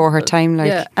space before her time. Like,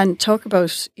 yeah, and talk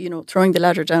about throwing the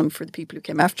ladder down for the people who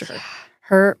came after her.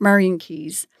 Her, Marion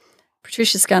Keyes,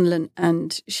 Patricia Scanlon,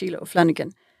 and Sheila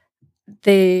O'Flanagan.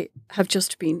 They have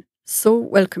just been so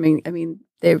welcoming. I mean,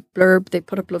 they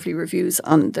put up lovely reviews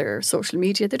on their social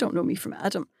media. They don't know me from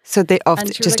Adam. So they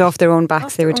off their own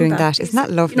backs they were doing that. Isn't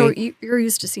that lovely? You know, you're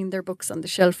used to seeing their books on the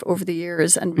shelf over the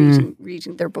years and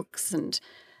reading their books, and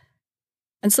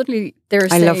suddenly they're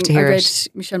saying, I read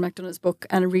Michelle McDonough's book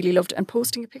and I really loved it, and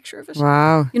posting a picture of it.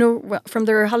 Wow. You know, from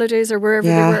their holidays or wherever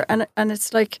they were, and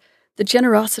it's like the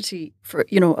generosity for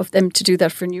of them to do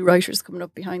that for new writers coming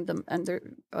up behind them, and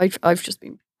I've just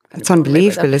been. It's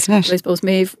unbelievable, isn't it? But I suppose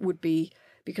Maeve would be,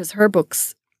 because her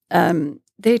books,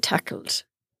 they tackled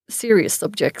serious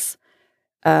subjects.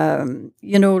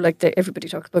 Like everybody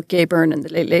talks about Gay Byrne and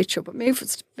the Late Late Show, but Maeve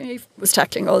was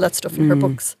tackling all that stuff in her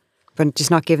books. But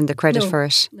just not given the credit for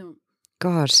it. No.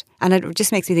 God. And it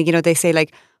just makes me think, they say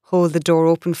like, hold the door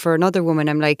open for another woman.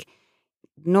 I'm like,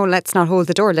 no, let's not hold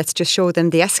the door. Let's just show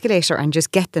them the escalator and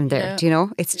just get them there. Yeah. Do you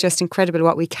know? It's just incredible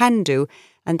what we can do.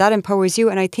 And that empowers you.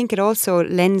 And I think it also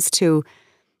lends to,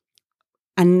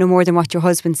 and no more than what your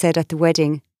husband said at the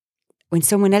wedding, when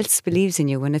someone else believes in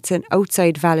you, when it's an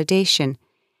outside validation,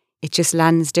 it just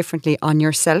lands differently on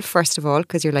yourself, first of all,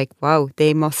 because you're like, wow,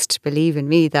 they must believe in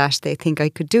me, that they think I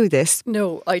could do this.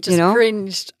 No, I just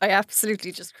cringed. I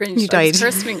absolutely just cringed. You died. I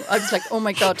was like, oh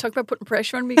my God, talk about putting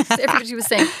pressure on me. Because everybody was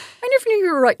saying, I never knew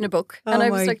you were writing a book. And I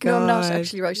was like, no, I'm not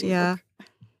actually writing a book.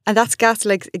 And that's gas.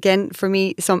 Like, again, for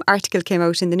me, some article came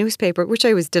out in the newspaper, which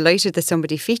I was delighted that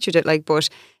somebody featured it. Like, but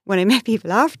when I met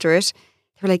people after it,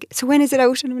 they were like, so when is it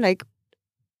out? And I'm like,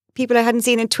 people I hadn't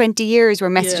seen in 20 years were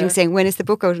messaging saying, when is the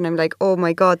book out? And I'm like, oh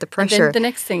my God, the pressure. And then the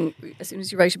next thing, as soon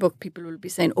as you write a book, people will be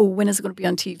saying, oh, when is it going to be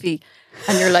on TV?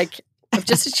 And you're like, I've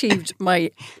just achieved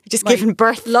my given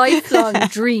birth lifelong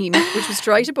dream, which was to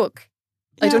write a book.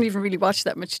 I don't even really watch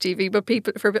that much TV,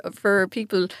 but for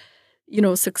people,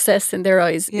 success in their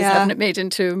eyes is having it made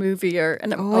into a movie,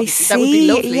 and obviously that would be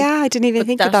lovely. Yeah, I didn't even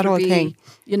think of that whole thing.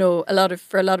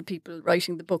 For a lot of people,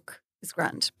 writing the book is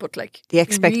grand, but like the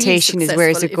expectation really is, where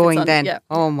is it going then? Yeah.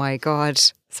 Oh my God.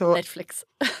 So Netflix.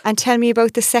 And tell me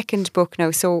about the second book now.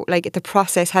 So like the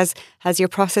process, has your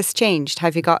process changed?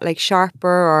 Have you got like sharper,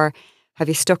 or have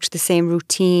you stuck to the same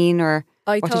routine, or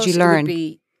what did you learn? It would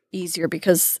be easier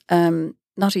because,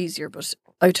 not easier, but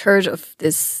I'd heard of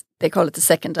this, they call it the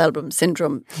second album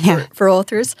syndrome for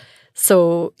authors.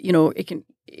 So, it can,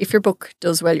 if your book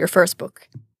does well, your first book,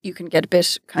 you can get a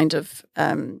bit kind of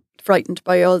frightened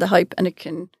by all the hype, and it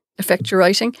can affect your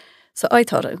writing. So I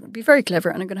thought I would be very clever,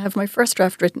 and I'm going to have my first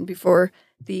draft written before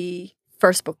the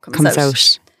first book comes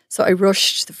out. So I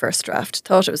rushed the first draft,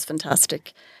 thought it was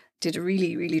fantastic, did a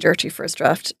really, really dirty first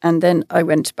draft, and then I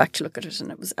went back to look at it,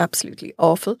 and it was absolutely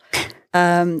awful.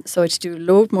 So I had to do a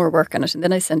load more work on it, and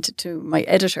then I sent it to my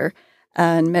editor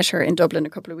and met her in Dublin a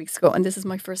couple of weeks ago, and this is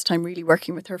my first time really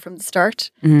working with her from the start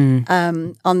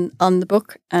on the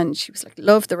book. And she was like,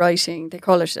 love the writing. They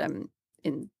call it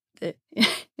in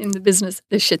the business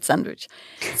the shit sandwich.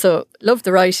 So love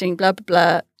the writing, blah blah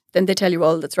blah. then they tell you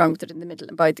all that's wrong with it in the middle,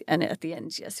 and at the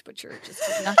end, yes, but you're just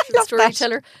a natural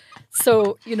storyteller.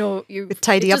 So, you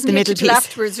tidy up the middle piece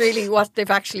afterwards, really, what they've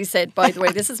actually said. By the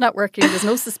way, this is not working. There's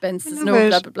no suspense. There's no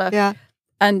blah blah blah. Yeah.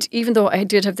 And even though I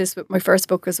did have this with my first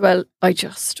book as well, I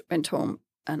just went home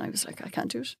and I was like, I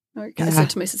can't do it. I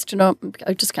said to my sister, no,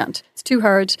 I just can't. It's too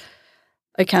hard.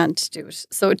 I can't do it.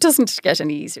 So it doesn't get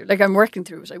any easier. Like, I'm working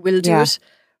through it. I will do it,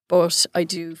 but I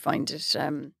do find it. So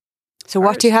hard.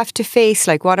 What do you have to face?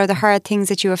 Like, what are the hard things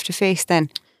that you have to face then?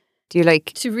 Do you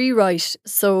like to rewrite?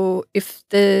 So if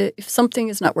something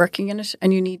is not working in it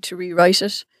and you need to rewrite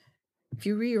it, if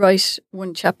you rewrite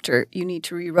one chapter, you need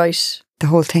to rewrite the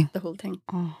whole thing. The whole thing,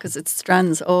 because it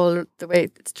strands all the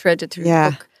way. It's threaded through the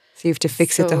book. So you have to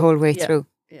fix it the whole way through.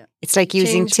 Yeah. It's like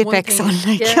using Tipp-Ex on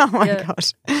oh my God,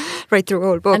 right through a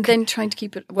whole book. And then trying to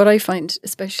keep it, what I find,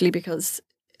 especially because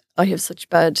I have such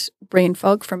bad brain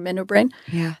fog from menobrain,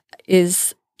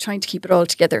 is trying to keep it all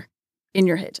together in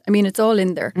your head. I mean, it's all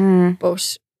in there,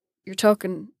 but you're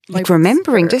talking... Like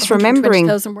remembering, just remembering.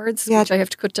 120,000 words, which I have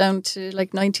to cut down to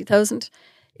like 90,000.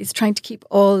 Is trying to keep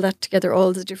all that together,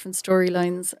 all the different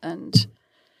storylines, and...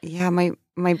 Yeah,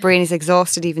 my brain is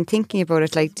exhausted even thinking about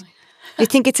it. Like... Do you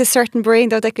think it's a certain brain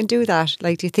though that can do that?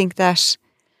 Like, do you think that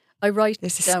I write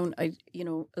down? A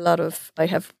lot of I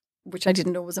have, which I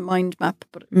didn't know was a mind map,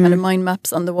 but kind of mind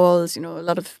maps on the walls. A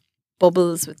lot of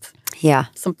bubbles with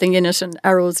something in it and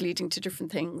arrows leading to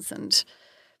different things, and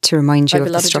to remind you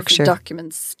of the structure. I have a lot of different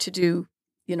documents to do.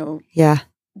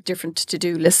 Different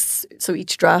to-do lists. So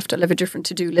each draft, I'll have a different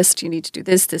to-do list. You need to do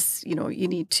this. This. You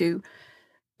need to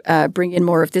bring in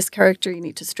more of this character. You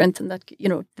need to strengthen that.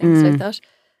 Things like that.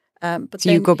 But so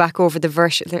you go back over the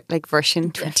version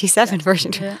 27,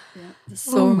 version 20. Yeah. There's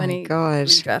so many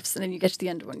redrafts, and then you get to the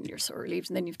end of one and you're so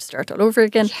relieved, and then you have to start all over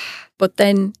again. Yeah. But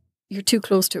then you're too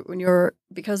close to it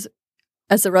because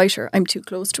as a writer, I'm too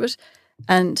close to it,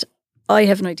 and I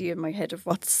have an idea in my head of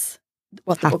what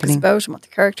the book is about and what the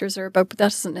characters are about, but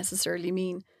that doesn't necessarily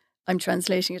mean I'm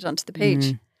translating it onto the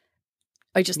page.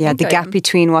 I just think the gap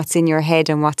between what's in your head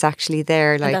and what's actually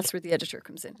there. Like, and that's where the editor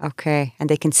comes in. Okay, and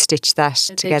they can stitch that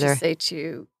and together. They just say to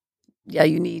you,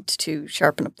 you need to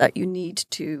sharpen up that. You need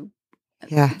to...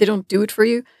 They don't do it for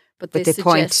you, but they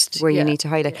point where you need to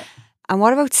highlight. Yeah. And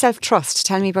what about self-trust?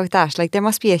 Tell me about that. Like, there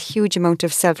must be a huge amount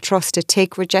of self-trust to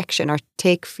take rejection or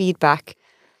take feedback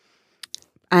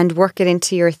and work it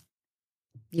into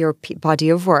your body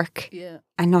of work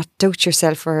and not doubt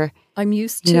yourself or... I'm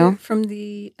used to, from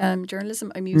the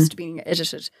journalism, I'm used to being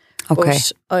edited. Okay.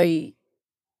 But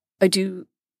I do,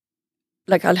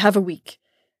 like, I'll have a week,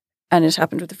 and it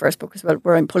happened with the first book as well,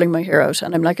 where I'm pulling my hair out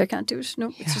and I'm like, I can't do it.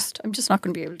 No, I'm just not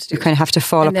going to be able to do it. You kind of have to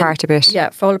fall apart a bit. Yeah,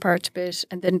 fall apart a bit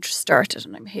and then start it.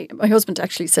 And my husband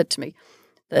actually said to me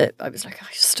that I was like, I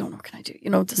just don't know what can I do.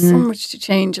 There's so much to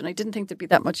change, and I didn't think there'd be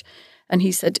that much. And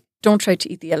he said, don't try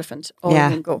to eat the elephant all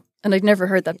in one go. And I'd never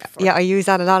heard that before. Yeah, I use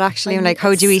that a lot actually. I'm like,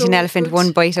 how do you eat an elephant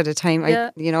one bite at a time?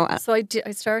 So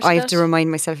I started I have to remind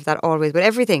myself of that always. But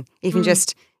everything, even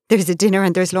just there's a dinner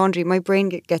and there's laundry, my brain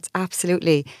gets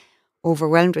absolutely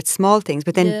overwhelmed with small things.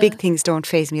 But then big things don't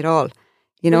faze me at all.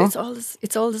 It's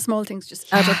all the small things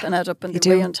just add up and they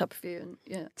weigh on top of you.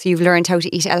 And, So you've learned how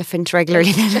to eat elephant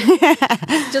regularly then?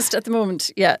 Just at the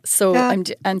moment, So I'm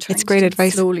trying it's great to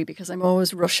advice. Slowly, because I'm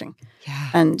always rushing.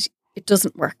 Yeah. And it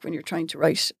doesn't work when you're trying to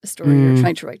write a story or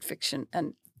trying to write fiction.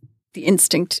 And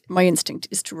my instinct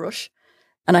is to rush.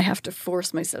 And I have to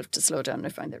force myself to slow down. And I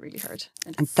find that really hard.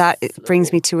 And that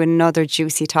brings me to another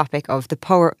juicy topic of the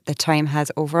power that time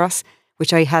has over us,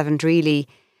 which I haven't really...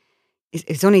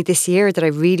 It's only this year that I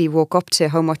really woke up to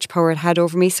how much power it had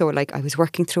over me. So like I was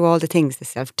working through all the things, the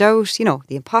self-doubt,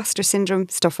 the imposter syndrome,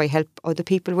 stuff I help other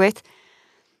people with.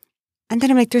 And then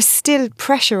I'm like, there's still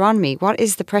pressure on me. What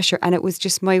is the pressure? And it was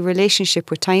just my relationship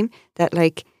with time that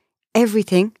like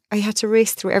everything, I had to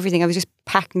race through everything. I was just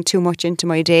packing too much into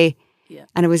my day. Yeah.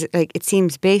 And it was like, it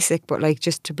seems basic, but like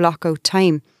just to block out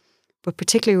time. But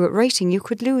particularly with writing, you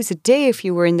could lose a day if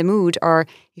you were in the mood, or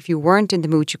if you weren't in the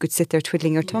mood, you could sit there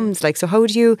twiddling your thumbs. Like, so how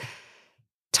do you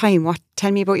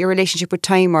tell me about your relationship with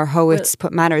time, or how it's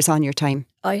put manners on your time?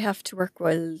 I have to work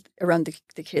around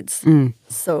the kids.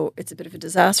 So it's a bit of a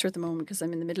disaster at the moment because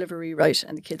I'm in the middle of a rewrite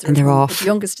and the kids are and they're off. But the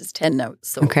youngest is 10 now.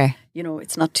 So,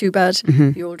 it's not too bad.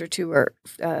 The older two are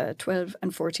 12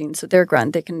 and 14. So they're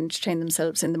grand. They can entertain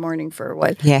themselves in the morning for a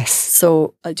while. Yes.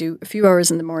 So I'll do a few hours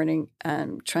in the morning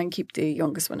and try and keep the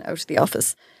youngest one out of the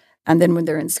office. And then when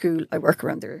they're in school, I work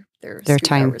around their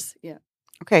time. Hours. Yeah.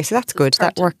 Okay, so that's good.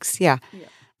 That works. Yeah.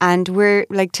 And we're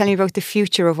like, tell me about the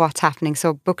future of what's happening.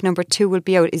 So book number 2 will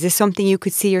be out. Is this something you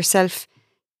could see yourself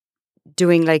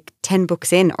doing like 10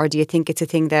 books in? Or do you think it's a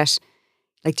thing that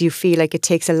Like, do you feel like it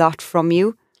takes a lot from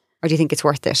you, or do you think it's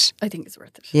worth it? I think it's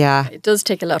worth it. Yeah. It does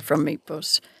take a lot from me,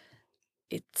 but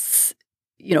it's,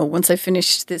 once I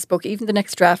finished this book, even the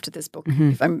next draft of this book,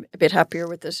 if I'm a bit happier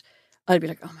with it, I'll be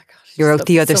like, oh my God. You're out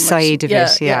the other so side of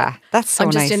it. Yeah. That's so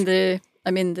I'm nice. just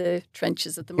I'm in the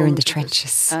trenches at the moment. You're in the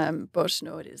trenches. But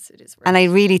no, it is worth And I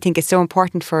really think it's so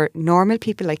important for normal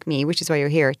people like me, which is why you're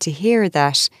here, to hear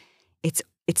that it's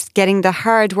getting the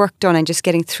hard work done and just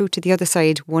getting through to the other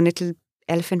side, one little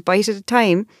elephant bite at a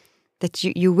time, that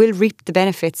you will reap the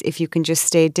benefits if you can just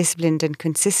stay disciplined and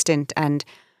consistent and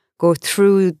go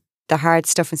through the hard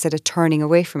stuff instead of turning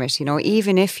away from it.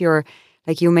 Even if you're,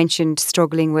 like you mentioned,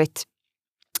 struggling with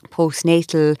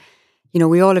postnatal,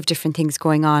 we all have different things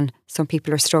going on. Some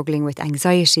people are struggling with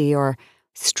anxiety or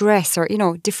stress or,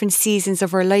 different seasons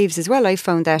of our lives as well. I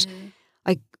found that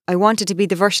I wanted to be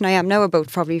the version I am now about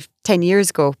probably 10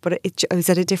 years ago, but I was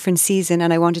at a different season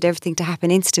and I wanted everything to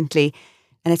happen instantly.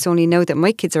 And it's only now that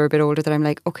my kids are a bit older that I'm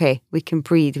like, okay, we can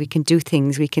breathe, we can do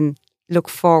things, we can look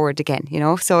forward again,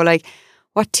 So like,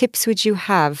 what tips would you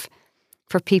have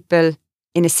for people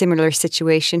in a similar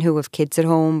situation who have kids at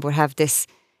home but have this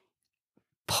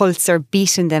pulse or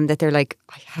beat in them that they're like,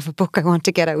 I have a book I want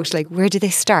to get out. Like, where do they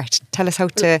start? Tell us how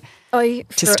to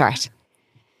start.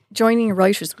 Joining a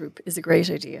writers group is a great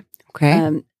idea.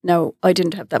 Okay. Now, I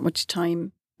didn't have that much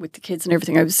time with the kids and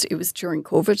everything. It was during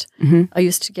COVID. Mm-hmm. I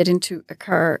used to get into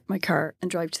my car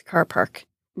and drive to the car park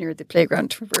near the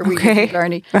playground where we live in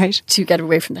Blarney, right, to get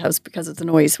away from the house because of the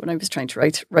noise when I was trying to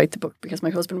write the book, because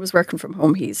my husband was working from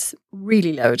home. He's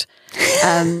really loud.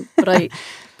 But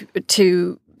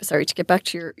to get back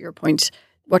to your point,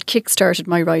 what kick-started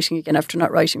my writing again after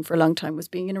not writing for a long time was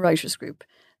being in a writers group.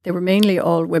 They were mainly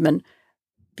all women.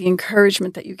 The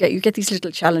encouragement that you get these little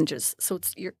challenges. So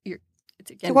it's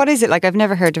again. So what is it like? I've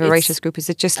never heard of a writers group. Is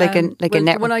it just like a network?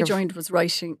 The one I joined was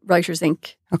Writers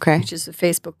Inc. Okay. Which is a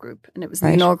Facebook group, and it was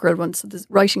the inaugural one. So the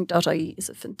writing.ie is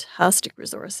a fantastic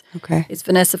resource. Okay. It's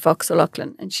Vanessa Fox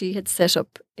O'Loughlin, and she had set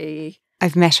up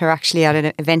I've met her actually at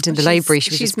an event in the library.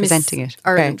 She was just presenting it.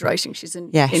 Ireland writing. She's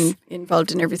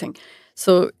involved in everything.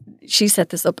 So she set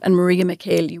this up, and Maria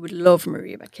McHale, you would love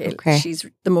Maria McHale. Okay. She's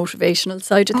the motivational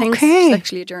side of things. Okay. She's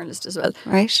actually a journalist as well.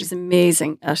 Right. She's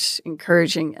amazing at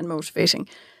encouraging and motivating.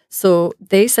 So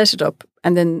they set it up,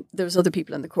 and then there's other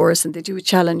people in the chorus, and they do a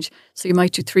challenge. So you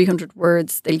might do 300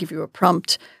 words. They'll give you a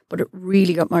prompt, but it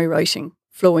really got my writing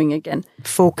flowing again.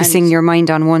 Focusing your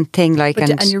mind on one thing,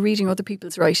 and you're reading other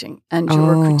people's writing, and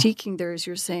you're critiquing theirs.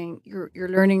 You're saying you're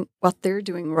learning what they're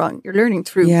doing wrong. You're learning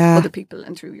through other people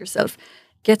and through yourself.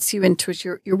 Gets you into it.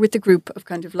 You're with a group of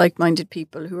kind of like-minded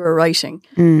people who are writing,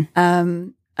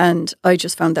 and I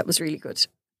just found that was really good.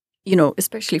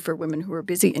 Especially for women who are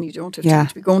busy and you don't have time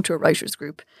to be going to a writers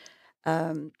group.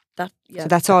 So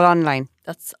that's all online.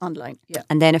 That's online. Yeah.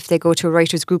 And then if they go to a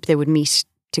writers group, they would meet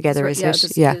together.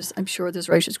 I'm sure there's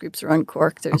writers groups around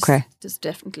Cork. There's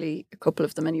definitely a couple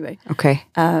of them anyway. Okay.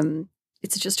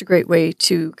 It's just a great way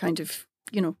to kind of,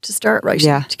 to start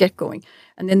writing, to get going.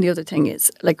 And then the other thing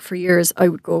is, like, for years I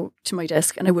would go to my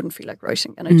desk and I wouldn't feel like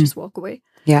writing and I'd just walk away.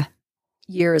 Yeah.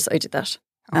 Years I did that.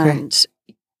 Okay. And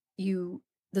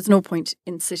there's no point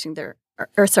in sitting there.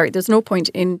 There's no point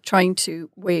in trying to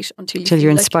wait until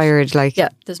you're inspired.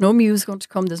 There's no muse going to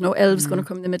come. There's no elves going to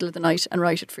come in the middle of the night and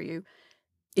write it for you.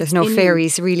 There's no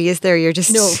fairies, really, is there? You're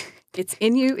just... No, it's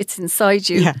in you. It's inside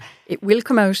you. Yeah. It will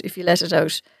come out if you let it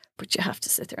out, but you have to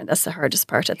sit there. And that's the hardest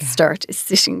part at the start, is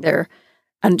sitting there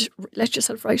and let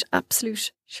yourself write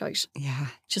absolute shite. Yeah.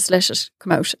 Just let it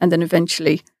come out. And then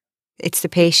eventually... It's the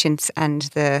patience and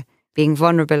the being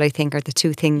vulnerable, I think, are the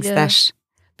two things that...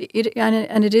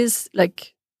 It is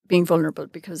like being vulnerable,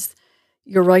 because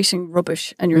you're writing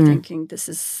rubbish and you're thinking, this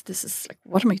is like,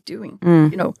 what am I doing?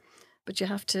 But you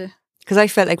have to... Because I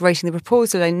felt like writing the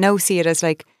proposal, I now see it as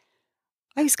like,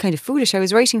 I was kind of foolish. I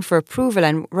was writing for approval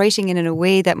and writing in a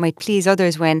way that might please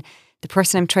others when the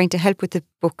person I'm trying to help with the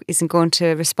book isn't going to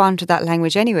respond to that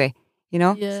language anyway.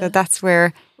 Yeah. So that's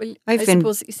where I've been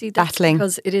battling.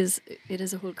 Because it is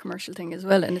a whole commercial thing as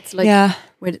well, and it's like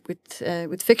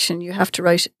with fiction, you have to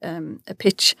write a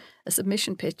pitch, a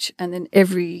submission pitch, and then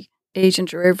every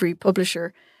agent or every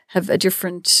publisher have a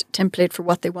different template for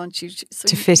what they want you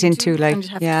to fit into. And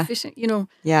But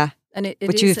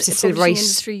you have to still write.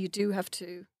 Industry, you do have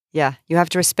to. Yeah, you have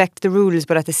to respect the rules,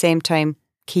 but at the same time,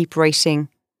 keep writing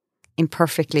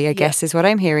imperfectly, I guess, is what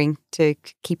I'm hearing, to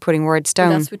keep putting words down.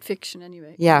 Well, that's with fiction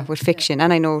anyway. Yeah, with fiction.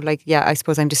 And I know, I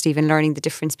suppose I'm just even learning the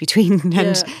difference between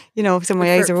and, so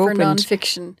my eyes are opened. For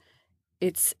non-fiction,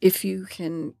 it's if you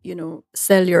can,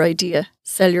 sell your idea,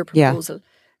 sell your proposal,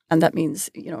 And that means,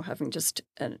 having just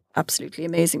an absolutely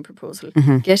amazing proposal,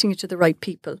 Mm-hmm. getting it to the right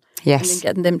people, and then Yes.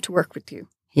 getting them to work with you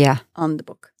Yeah. on the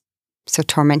book. So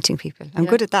tormenting people. I'm Yeah.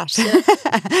 good at that.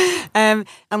 Yeah.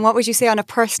 And what would you say on a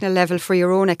personal level for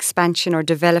your own expansion or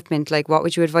development? Like, what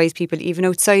would you advise people, even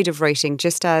outside of writing,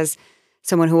 just as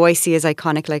someone who I see as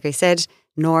iconic, like I said,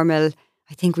 normal?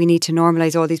 I think we need to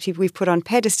normalise all these people we've put on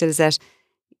pedestals, that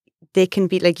they can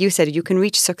be, like you said, you can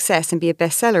reach success and be a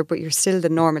bestseller, but you're still the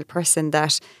normal person.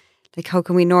 That, like, how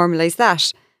can we normalise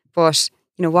that? But,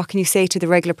 what can you say to the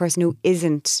regular person who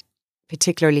isn't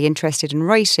particularly interested in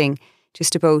writing,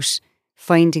 just about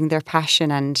finding their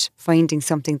passion and finding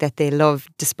something that they love,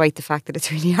 despite the fact that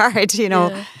it's really hard,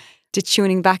 Yeah. to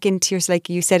tuning back into yours, like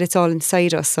you said, it's all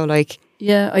inside us. So like,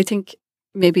 Yeah, I think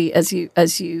maybe as you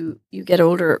get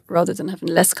older, rather than having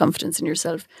less confidence in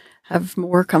yourself, have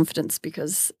more confidence,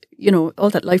 because all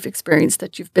that life experience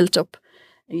that you've built up,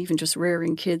 and even just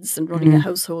rearing kids and running a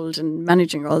household and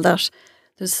managing all that,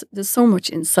 there's so much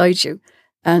inside you.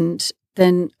 And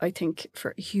then I think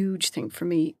for a huge thing for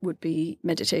me would be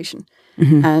meditation.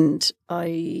 And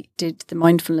I did the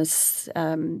mindfulness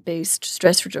based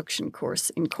stress reduction course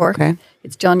in Cork. Okay.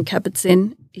 It's John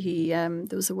Kabat-Zinn.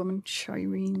 There was a woman,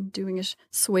 Shireen, doing it.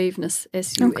 Suaveness,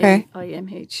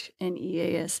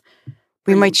 Suaimhneas.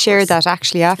 we might share course. that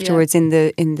actually afterwards in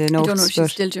the notes. I don't know if she's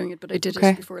but still doing it, but I did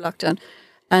Okay. it before lockdown.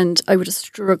 And I would have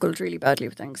struggled really badly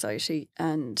with anxiety,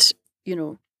 and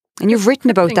and you've written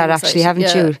about that actually,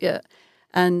 anxiety. haven't you? Yeah.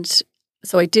 And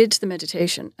so I did the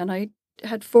meditation, and I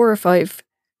had 4 or 5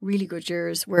 really good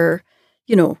years where,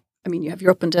 you have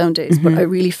your up and down days, but I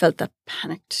really felt that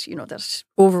panicked, that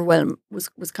overwhelm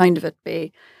was kind of at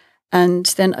bay. And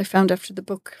then I found after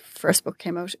the first book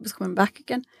came out, it was coming back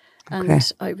again. And Okay.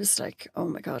 I was like, oh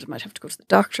my God, I might have to go to the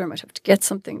doctor. I might have to get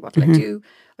something. What will I do?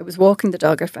 I was walking the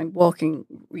dog. I found walking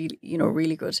really,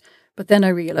 really good. But then I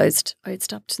realised I had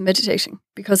stopped meditating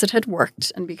because it had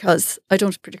worked, and because I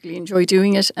don't particularly enjoy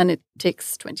doing it, and it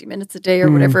takes 20 minutes a day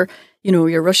or whatever.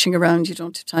 You're rushing around, you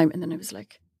don't have time. And then I was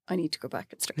like, I need to go back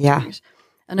and start doing it.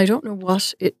 And I don't know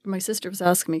what my sister was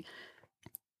asking me.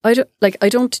 I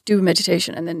don't do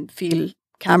meditation and then feel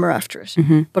calmer after it.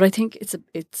 But I think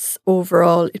it's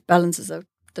overall, it balances out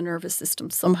the nervous system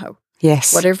somehow.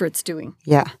 Yes. Whatever it's doing.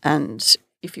 Yeah. And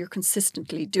if you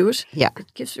consistently do it,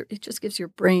 it just gives your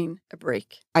brain a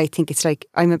break. I think it's like,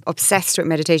 I'm obsessed with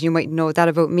meditation. You might know that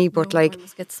about me, but like,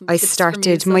 I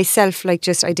started myself, like,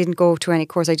 just, I didn't go to any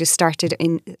course. I just started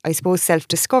in, I suppose,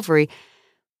 self-discovery.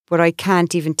 But I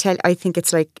can't even tell. I think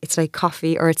it's like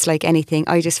coffee, or it's like anything.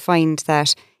 I just find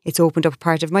that it's opened up a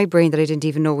part of my brain that I didn't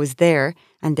even know was there.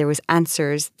 And there was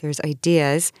answers, there's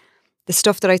ideas. The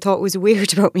stuff that I thought was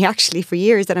weird about me actually for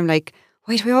years, that I'm like,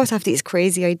 why do I always have these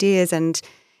crazy ideas? And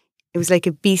it was like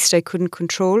a beast I couldn't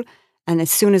control. And as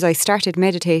soon as I started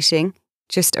meditating,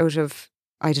 just out of,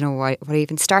 I don't know what I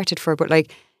even started for, but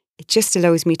like, it just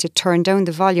allows me to turn down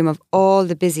the volume of all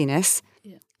the busyness.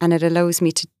 And it allows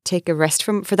me to take a rest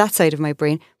for that side of my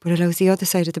brain, but it allows the other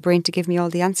side of the brain to give me all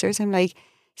the answers. I'm like,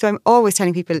 so I'm always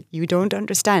telling people, you don't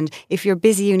understand. If you're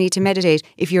busy, you need to meditate.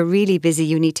 If you're really busy,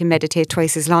 you need to meditate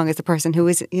twice as long as the person who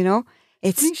is,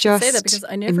 it's just say that, because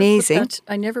I never amazing.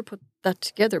 I never put that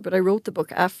together, but I wrote the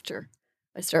book after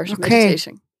I started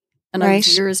meditating. And I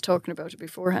was years talking about it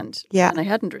beforehand. Yeah. And I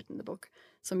hadn't written the book.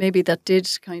 So maybe that did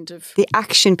kind of... The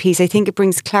action piece, I think it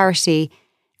brings clarity.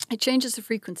 It changes the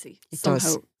frequency somehow.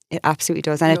 Does. It absolutely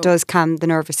does. And it does calm the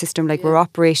nervous system. Like, we're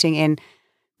operating in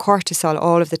cortisol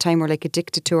all of the time. We're like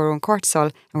addicted to our own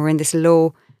cortisol, and we're in this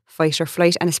low fight or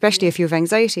flight. And especially if you have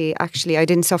anxiety, actually, I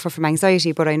didn't suffer from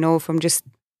anxiety, but I know from just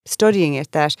studying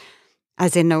it that,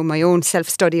 as in now my own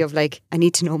self-study of like, I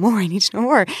need to know more,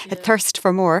 a thirst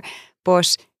for more.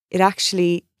 But it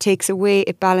actually takes away,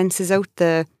 it balances out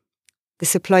the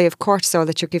supply of cortisol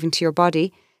that you're giving to your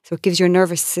body. So it gives your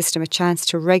nervous system a chance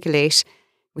to regulate,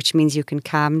 which means you can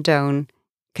calm down.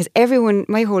 Because everyone,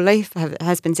 my whole life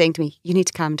has been saying to me, you need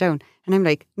to calm down. And I'm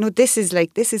like, no, this is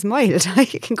mild. I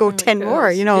can go 10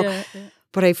 more, Yeah.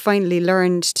 But I finally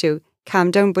learned to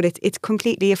calm down. But it's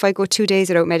completely, if I go 2 days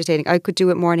without meditating, I could do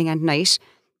it morning and night.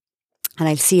 And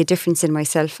I'll see a difference in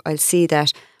myself. I'll see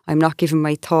that I'm not giving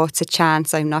my thoughts a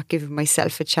chance. I'm not giving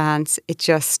myself a chance. It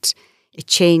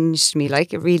changed me,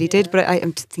 like, it really did. But I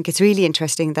think it's really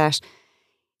interesting that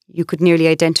you could nearly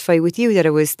identify with you that it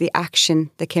was the action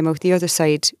that came out the other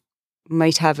side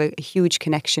might have a huge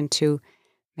connection to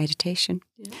meditation.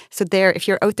 Yeah. So there, if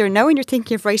you're out there now and you're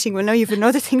thinking of writing, well, now you've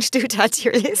another thing to do to add to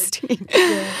your list.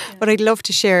 But I'd love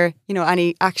to share,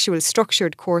 any actual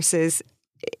structured courses.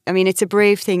 I mean, it's a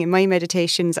brave thing. In my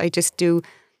meditations, I just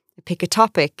pick a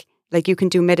topic. Like, you can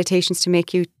do meditations to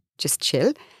make you just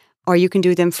chill, or you can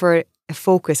do them for a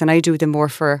focus, and I do them more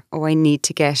for, I need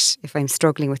to get, if I'm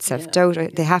struggling with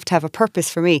self-doubt, they have to have a purpose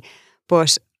for me.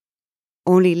 But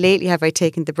only lately have I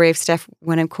taken the brave step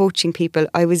when I'm coaching people.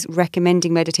 I was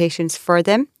recommending meditations for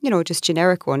them, just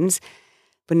generic ones.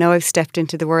 But now I've stepped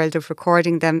into the world of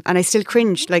recording them, and I still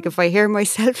cringe. Like if I hear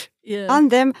myself on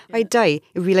them, I die.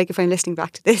 It would be like if I'm listening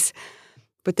back to this.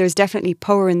 But there's definitely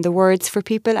power in the words for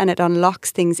people, and it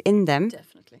unlocks things in them.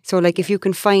 Definitely. So like if you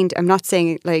can find, I'm not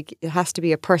saying like it has to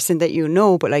be a person that you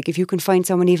know, but like if you can find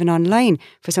someone even online,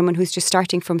 for someone who's just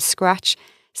starting from scratch.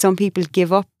 Some people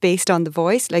give up based on the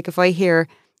voice. Like if I hear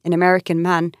an American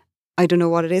man, I don't know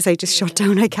what it is. I just shut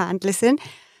down. I can't listen.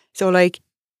 So like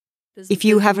if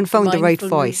you haven't found the right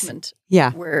voice.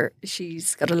 Where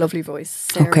she's got a lovely voice.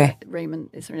 Sarah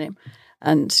Raymond is her name.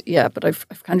 And but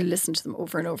I've kind of listened to them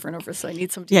over and over and over. So I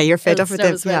need something. Yeah, you're fed up with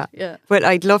them. Well. Yeah. But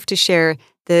I'd love to share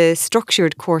the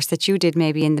structured course that you did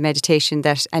maybe in the meditation,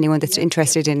 that anyone that's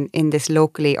interested in this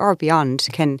locally or beyond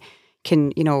can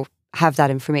have that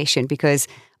information, because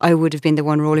I would have been the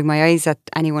one rolling my eyes at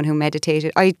anyone who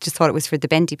meditated. I just thought it was for the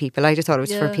bendy people. I just thought it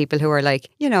was for people who are like,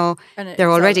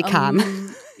 they're already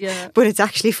calm. But it's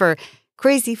actually for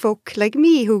crazy folk like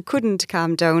me who couldn't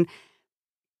calm down.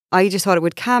 I just thought it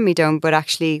would calm me down, but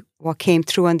actually what came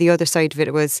through on the other side of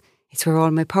it was, it's where all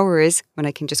my power is, when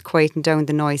I can just quieten down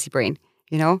the noisy brain.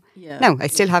 Now, I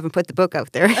still haven't put the book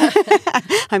out there.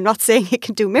 I'm not saying it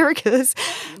can do miracles,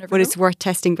 but it's worth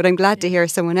testing. But I'm glad to hear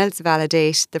someone else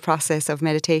validate the process of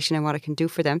meditation and what it can do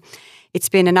for them. It's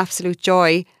been an absolute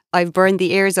joy. I've burned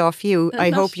the ears off you. I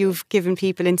hope you've given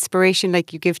people inspiration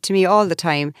like you give to me all the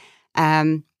time.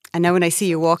 And now when I see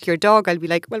you walk your dog, I'll be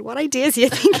like, well, what ideas are you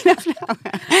thinking of now?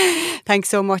 Thanks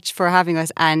so much for having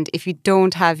us. And if you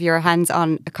don't have your hands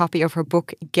on a copy of her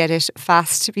book, get it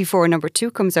fast before number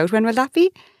 2 comes out. When will that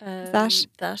be?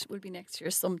 That will be next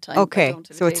year sometime. Okay,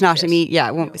 so it's not immediate. Yeah,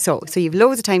 it won't. So you've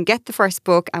loads of time. Get the first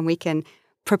book and we can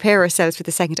prepare ourselves for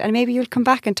the second. And maybe you'll come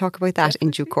back and talk about that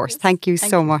in due course. Thank you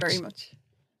so much. Thank you very much.